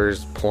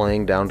Steelers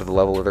playing down to the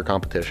level of their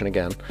competition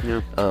again.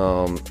 Yeah.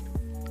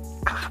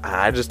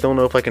 I just don't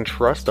know if I can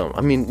trust them.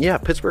 I mean, yeah,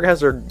 Pittsburgh has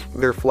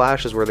their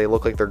flashes where they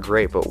look like they're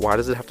great, but why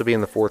does it have to be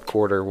in the fourth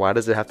quarter? Why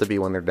does it have to be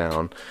when they're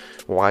down?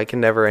 Why can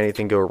never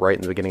anything go right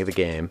in the beginning of the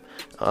game?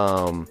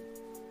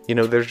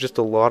 There's just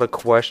a lot of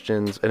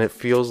questions, and it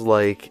feels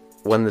like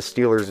when the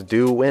Steelers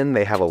do win,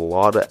 they have a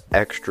lot of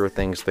extra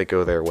things that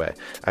go their way.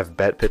 I've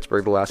bet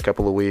Pittsburgh the last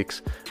couple of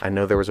weeks. I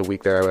know there was a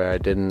week there where I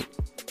didn't.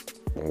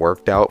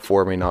 Worked out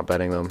for me not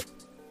betting them.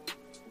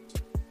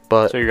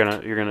 But so you're gonna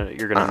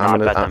not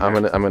bet them.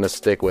 I'm gonna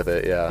stick with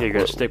it. Yeah. You're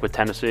gonna stick with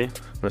Tennessee.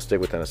 I'm gonna stick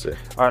with Tennessee.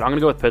 All right, I'm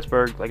gonna go with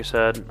Pittsburgh. Like I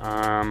said,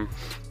 I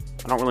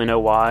don't really know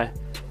why.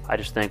 I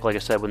just think, like I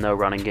said, with no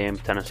running game,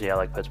 Tennessee. I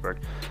like Pittsburgh.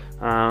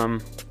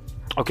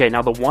 Okay,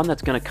 now the one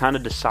that's going to kind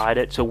of decide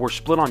it, so we're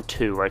split on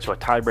 2, right? So a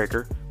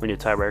tiebreaker. We need a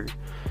tiebreaker.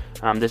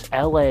 This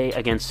LA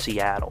against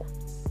Seattle.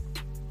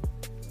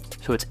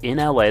 So it's in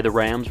LA, the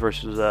Rams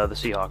versus the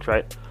Seahawks,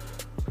 right?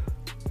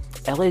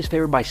 LA is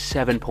favored by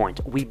 7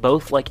 points. We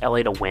both like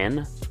LA to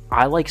win.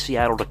 I like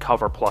Seattle to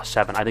cover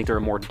 +7. I think they're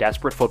a more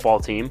desperate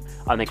football team.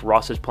 I think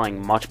Russ is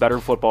playing much better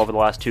football over the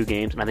last 2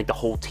 games, and I think the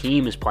whole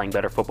team is playing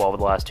better football over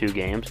the last 2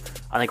 games.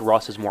 I think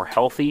Russ is more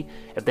healthy.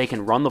 If they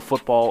can run the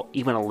football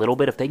even a little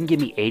bit, if they can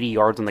give me 80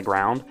 yards on the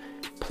ground,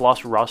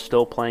 plus Russ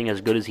still playing as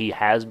good as he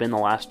has been the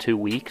last 2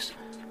 weeks,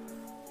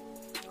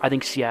 I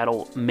think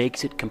Seattle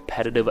makes it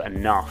competitive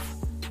enough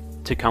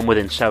to come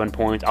within 7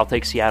 points. I'll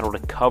take Seattle to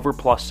cover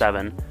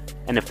 +7,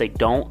 and if they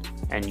don't,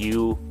 and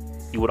you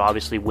you would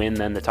obviously win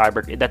then the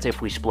tiebreaker. That's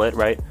if we split,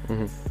 right?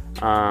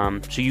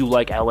 So you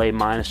like LA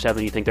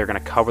 -7. You think they're going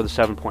to cover the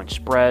 7-point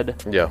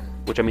spread? Yeah.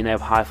 Which, I mean, they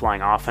have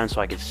high-flying offense,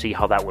 so I could see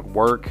how that would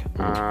work.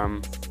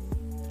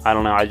 I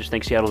don't know. I just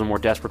think Seattle's a more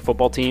desperate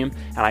football team,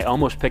 and I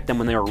almost picked them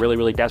when they were really,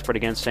 really desperate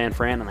against San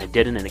Fran, and they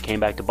didn't, and it came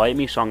back to bite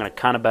me, so I'm going to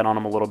kind of bet on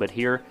them a little bit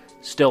here.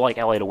 Still like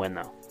LA to win,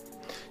 though.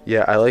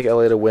 Yeah, I like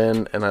LA to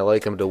win, and I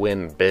like them to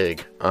win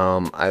big.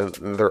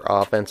 Their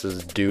offense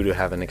is due to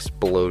have an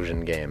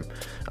explosion game.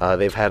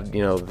 They've had,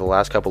 the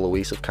last couple of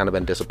weeks have kind of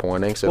been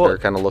disappointing, so they're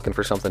kind of looking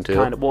for something too.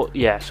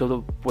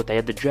 So they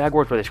had the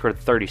Jaguars where they scored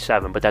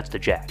 37, but that's the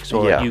Jags,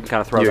 so yeah, you can kind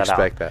of throw that out. You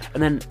expect that.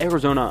 And then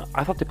Arizona,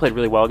 I thought they played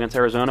really well against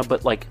Arizona,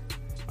 but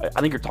I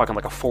think you're talking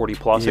like a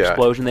 40-plus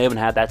explosion. They haven't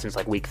had that since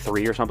week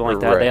 3 or something like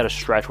that. Right. They had a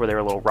stretch where they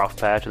were a little rough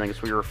patch. I think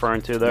that's what you're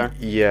referring to there.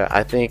 Yeah,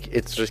 I think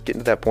it's just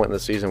getting to that point in the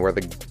season where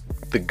the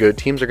good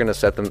teams are going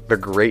to the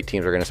great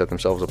teams are going to set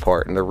themselves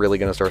apart, and they're really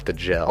going to start to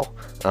gel.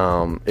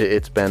 We're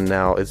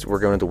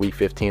going into week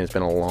 15. It's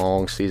been a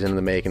long season in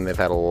the making. They've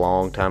had a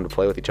long time to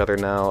play with each other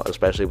now,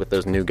 especially with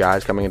those new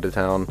guys coming into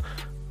town.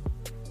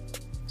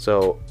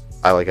 So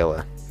I like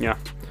LA. Yeah.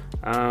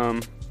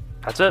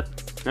 That's it.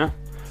 Yeah.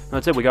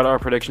 That's it. We got our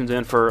predictions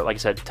in for, like I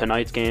said,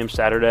 tonight's game,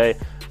 Saturday,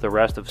 the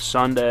rest of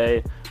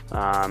Sunday.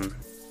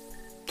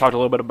 Talked a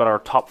little bit about our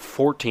top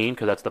 14,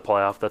 because that's the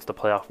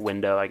playoff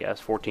window, I guess,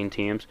 14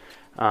 teams.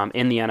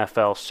 In the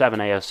NFL, 7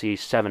 AFC,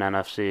 7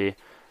 NFC.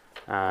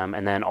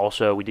 And then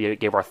also we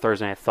gave our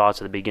Thursday night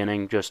thoughts at the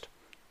beginning. Just,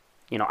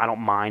 I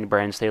don't mind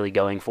Brandon Staley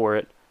going for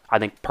it. I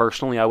think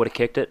personally I would have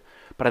kicked it,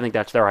 but I think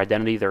that's their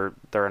identity. They're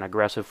an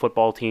aggressive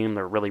football team.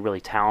 They're really, really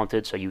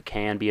talented, so you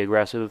can be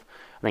aggressive.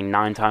 I think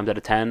 9 times out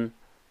of 10,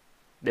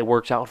 it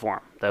works out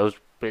for them.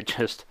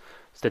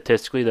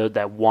 Statistically,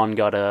 that one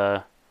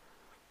got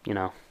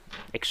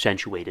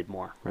accentuated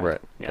more. Right.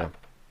 Yeah.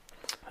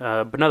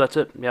 But no, that's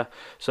it. Yeah.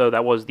 So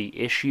that was the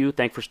issue.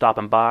 Thanks for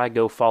stopping by.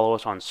 Go follow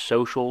us on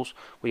socials.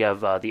 We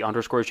have the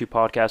 _issue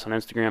podcast on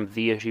Instagram,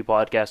 the issue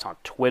podcast on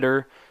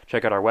Twitter.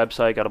 Check out our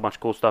website. Got a bunch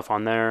of cool stuff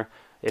on there.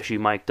 Issue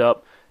mic'd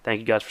up. Thank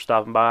you guys for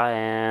stopping by,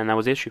 and that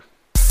was the issue.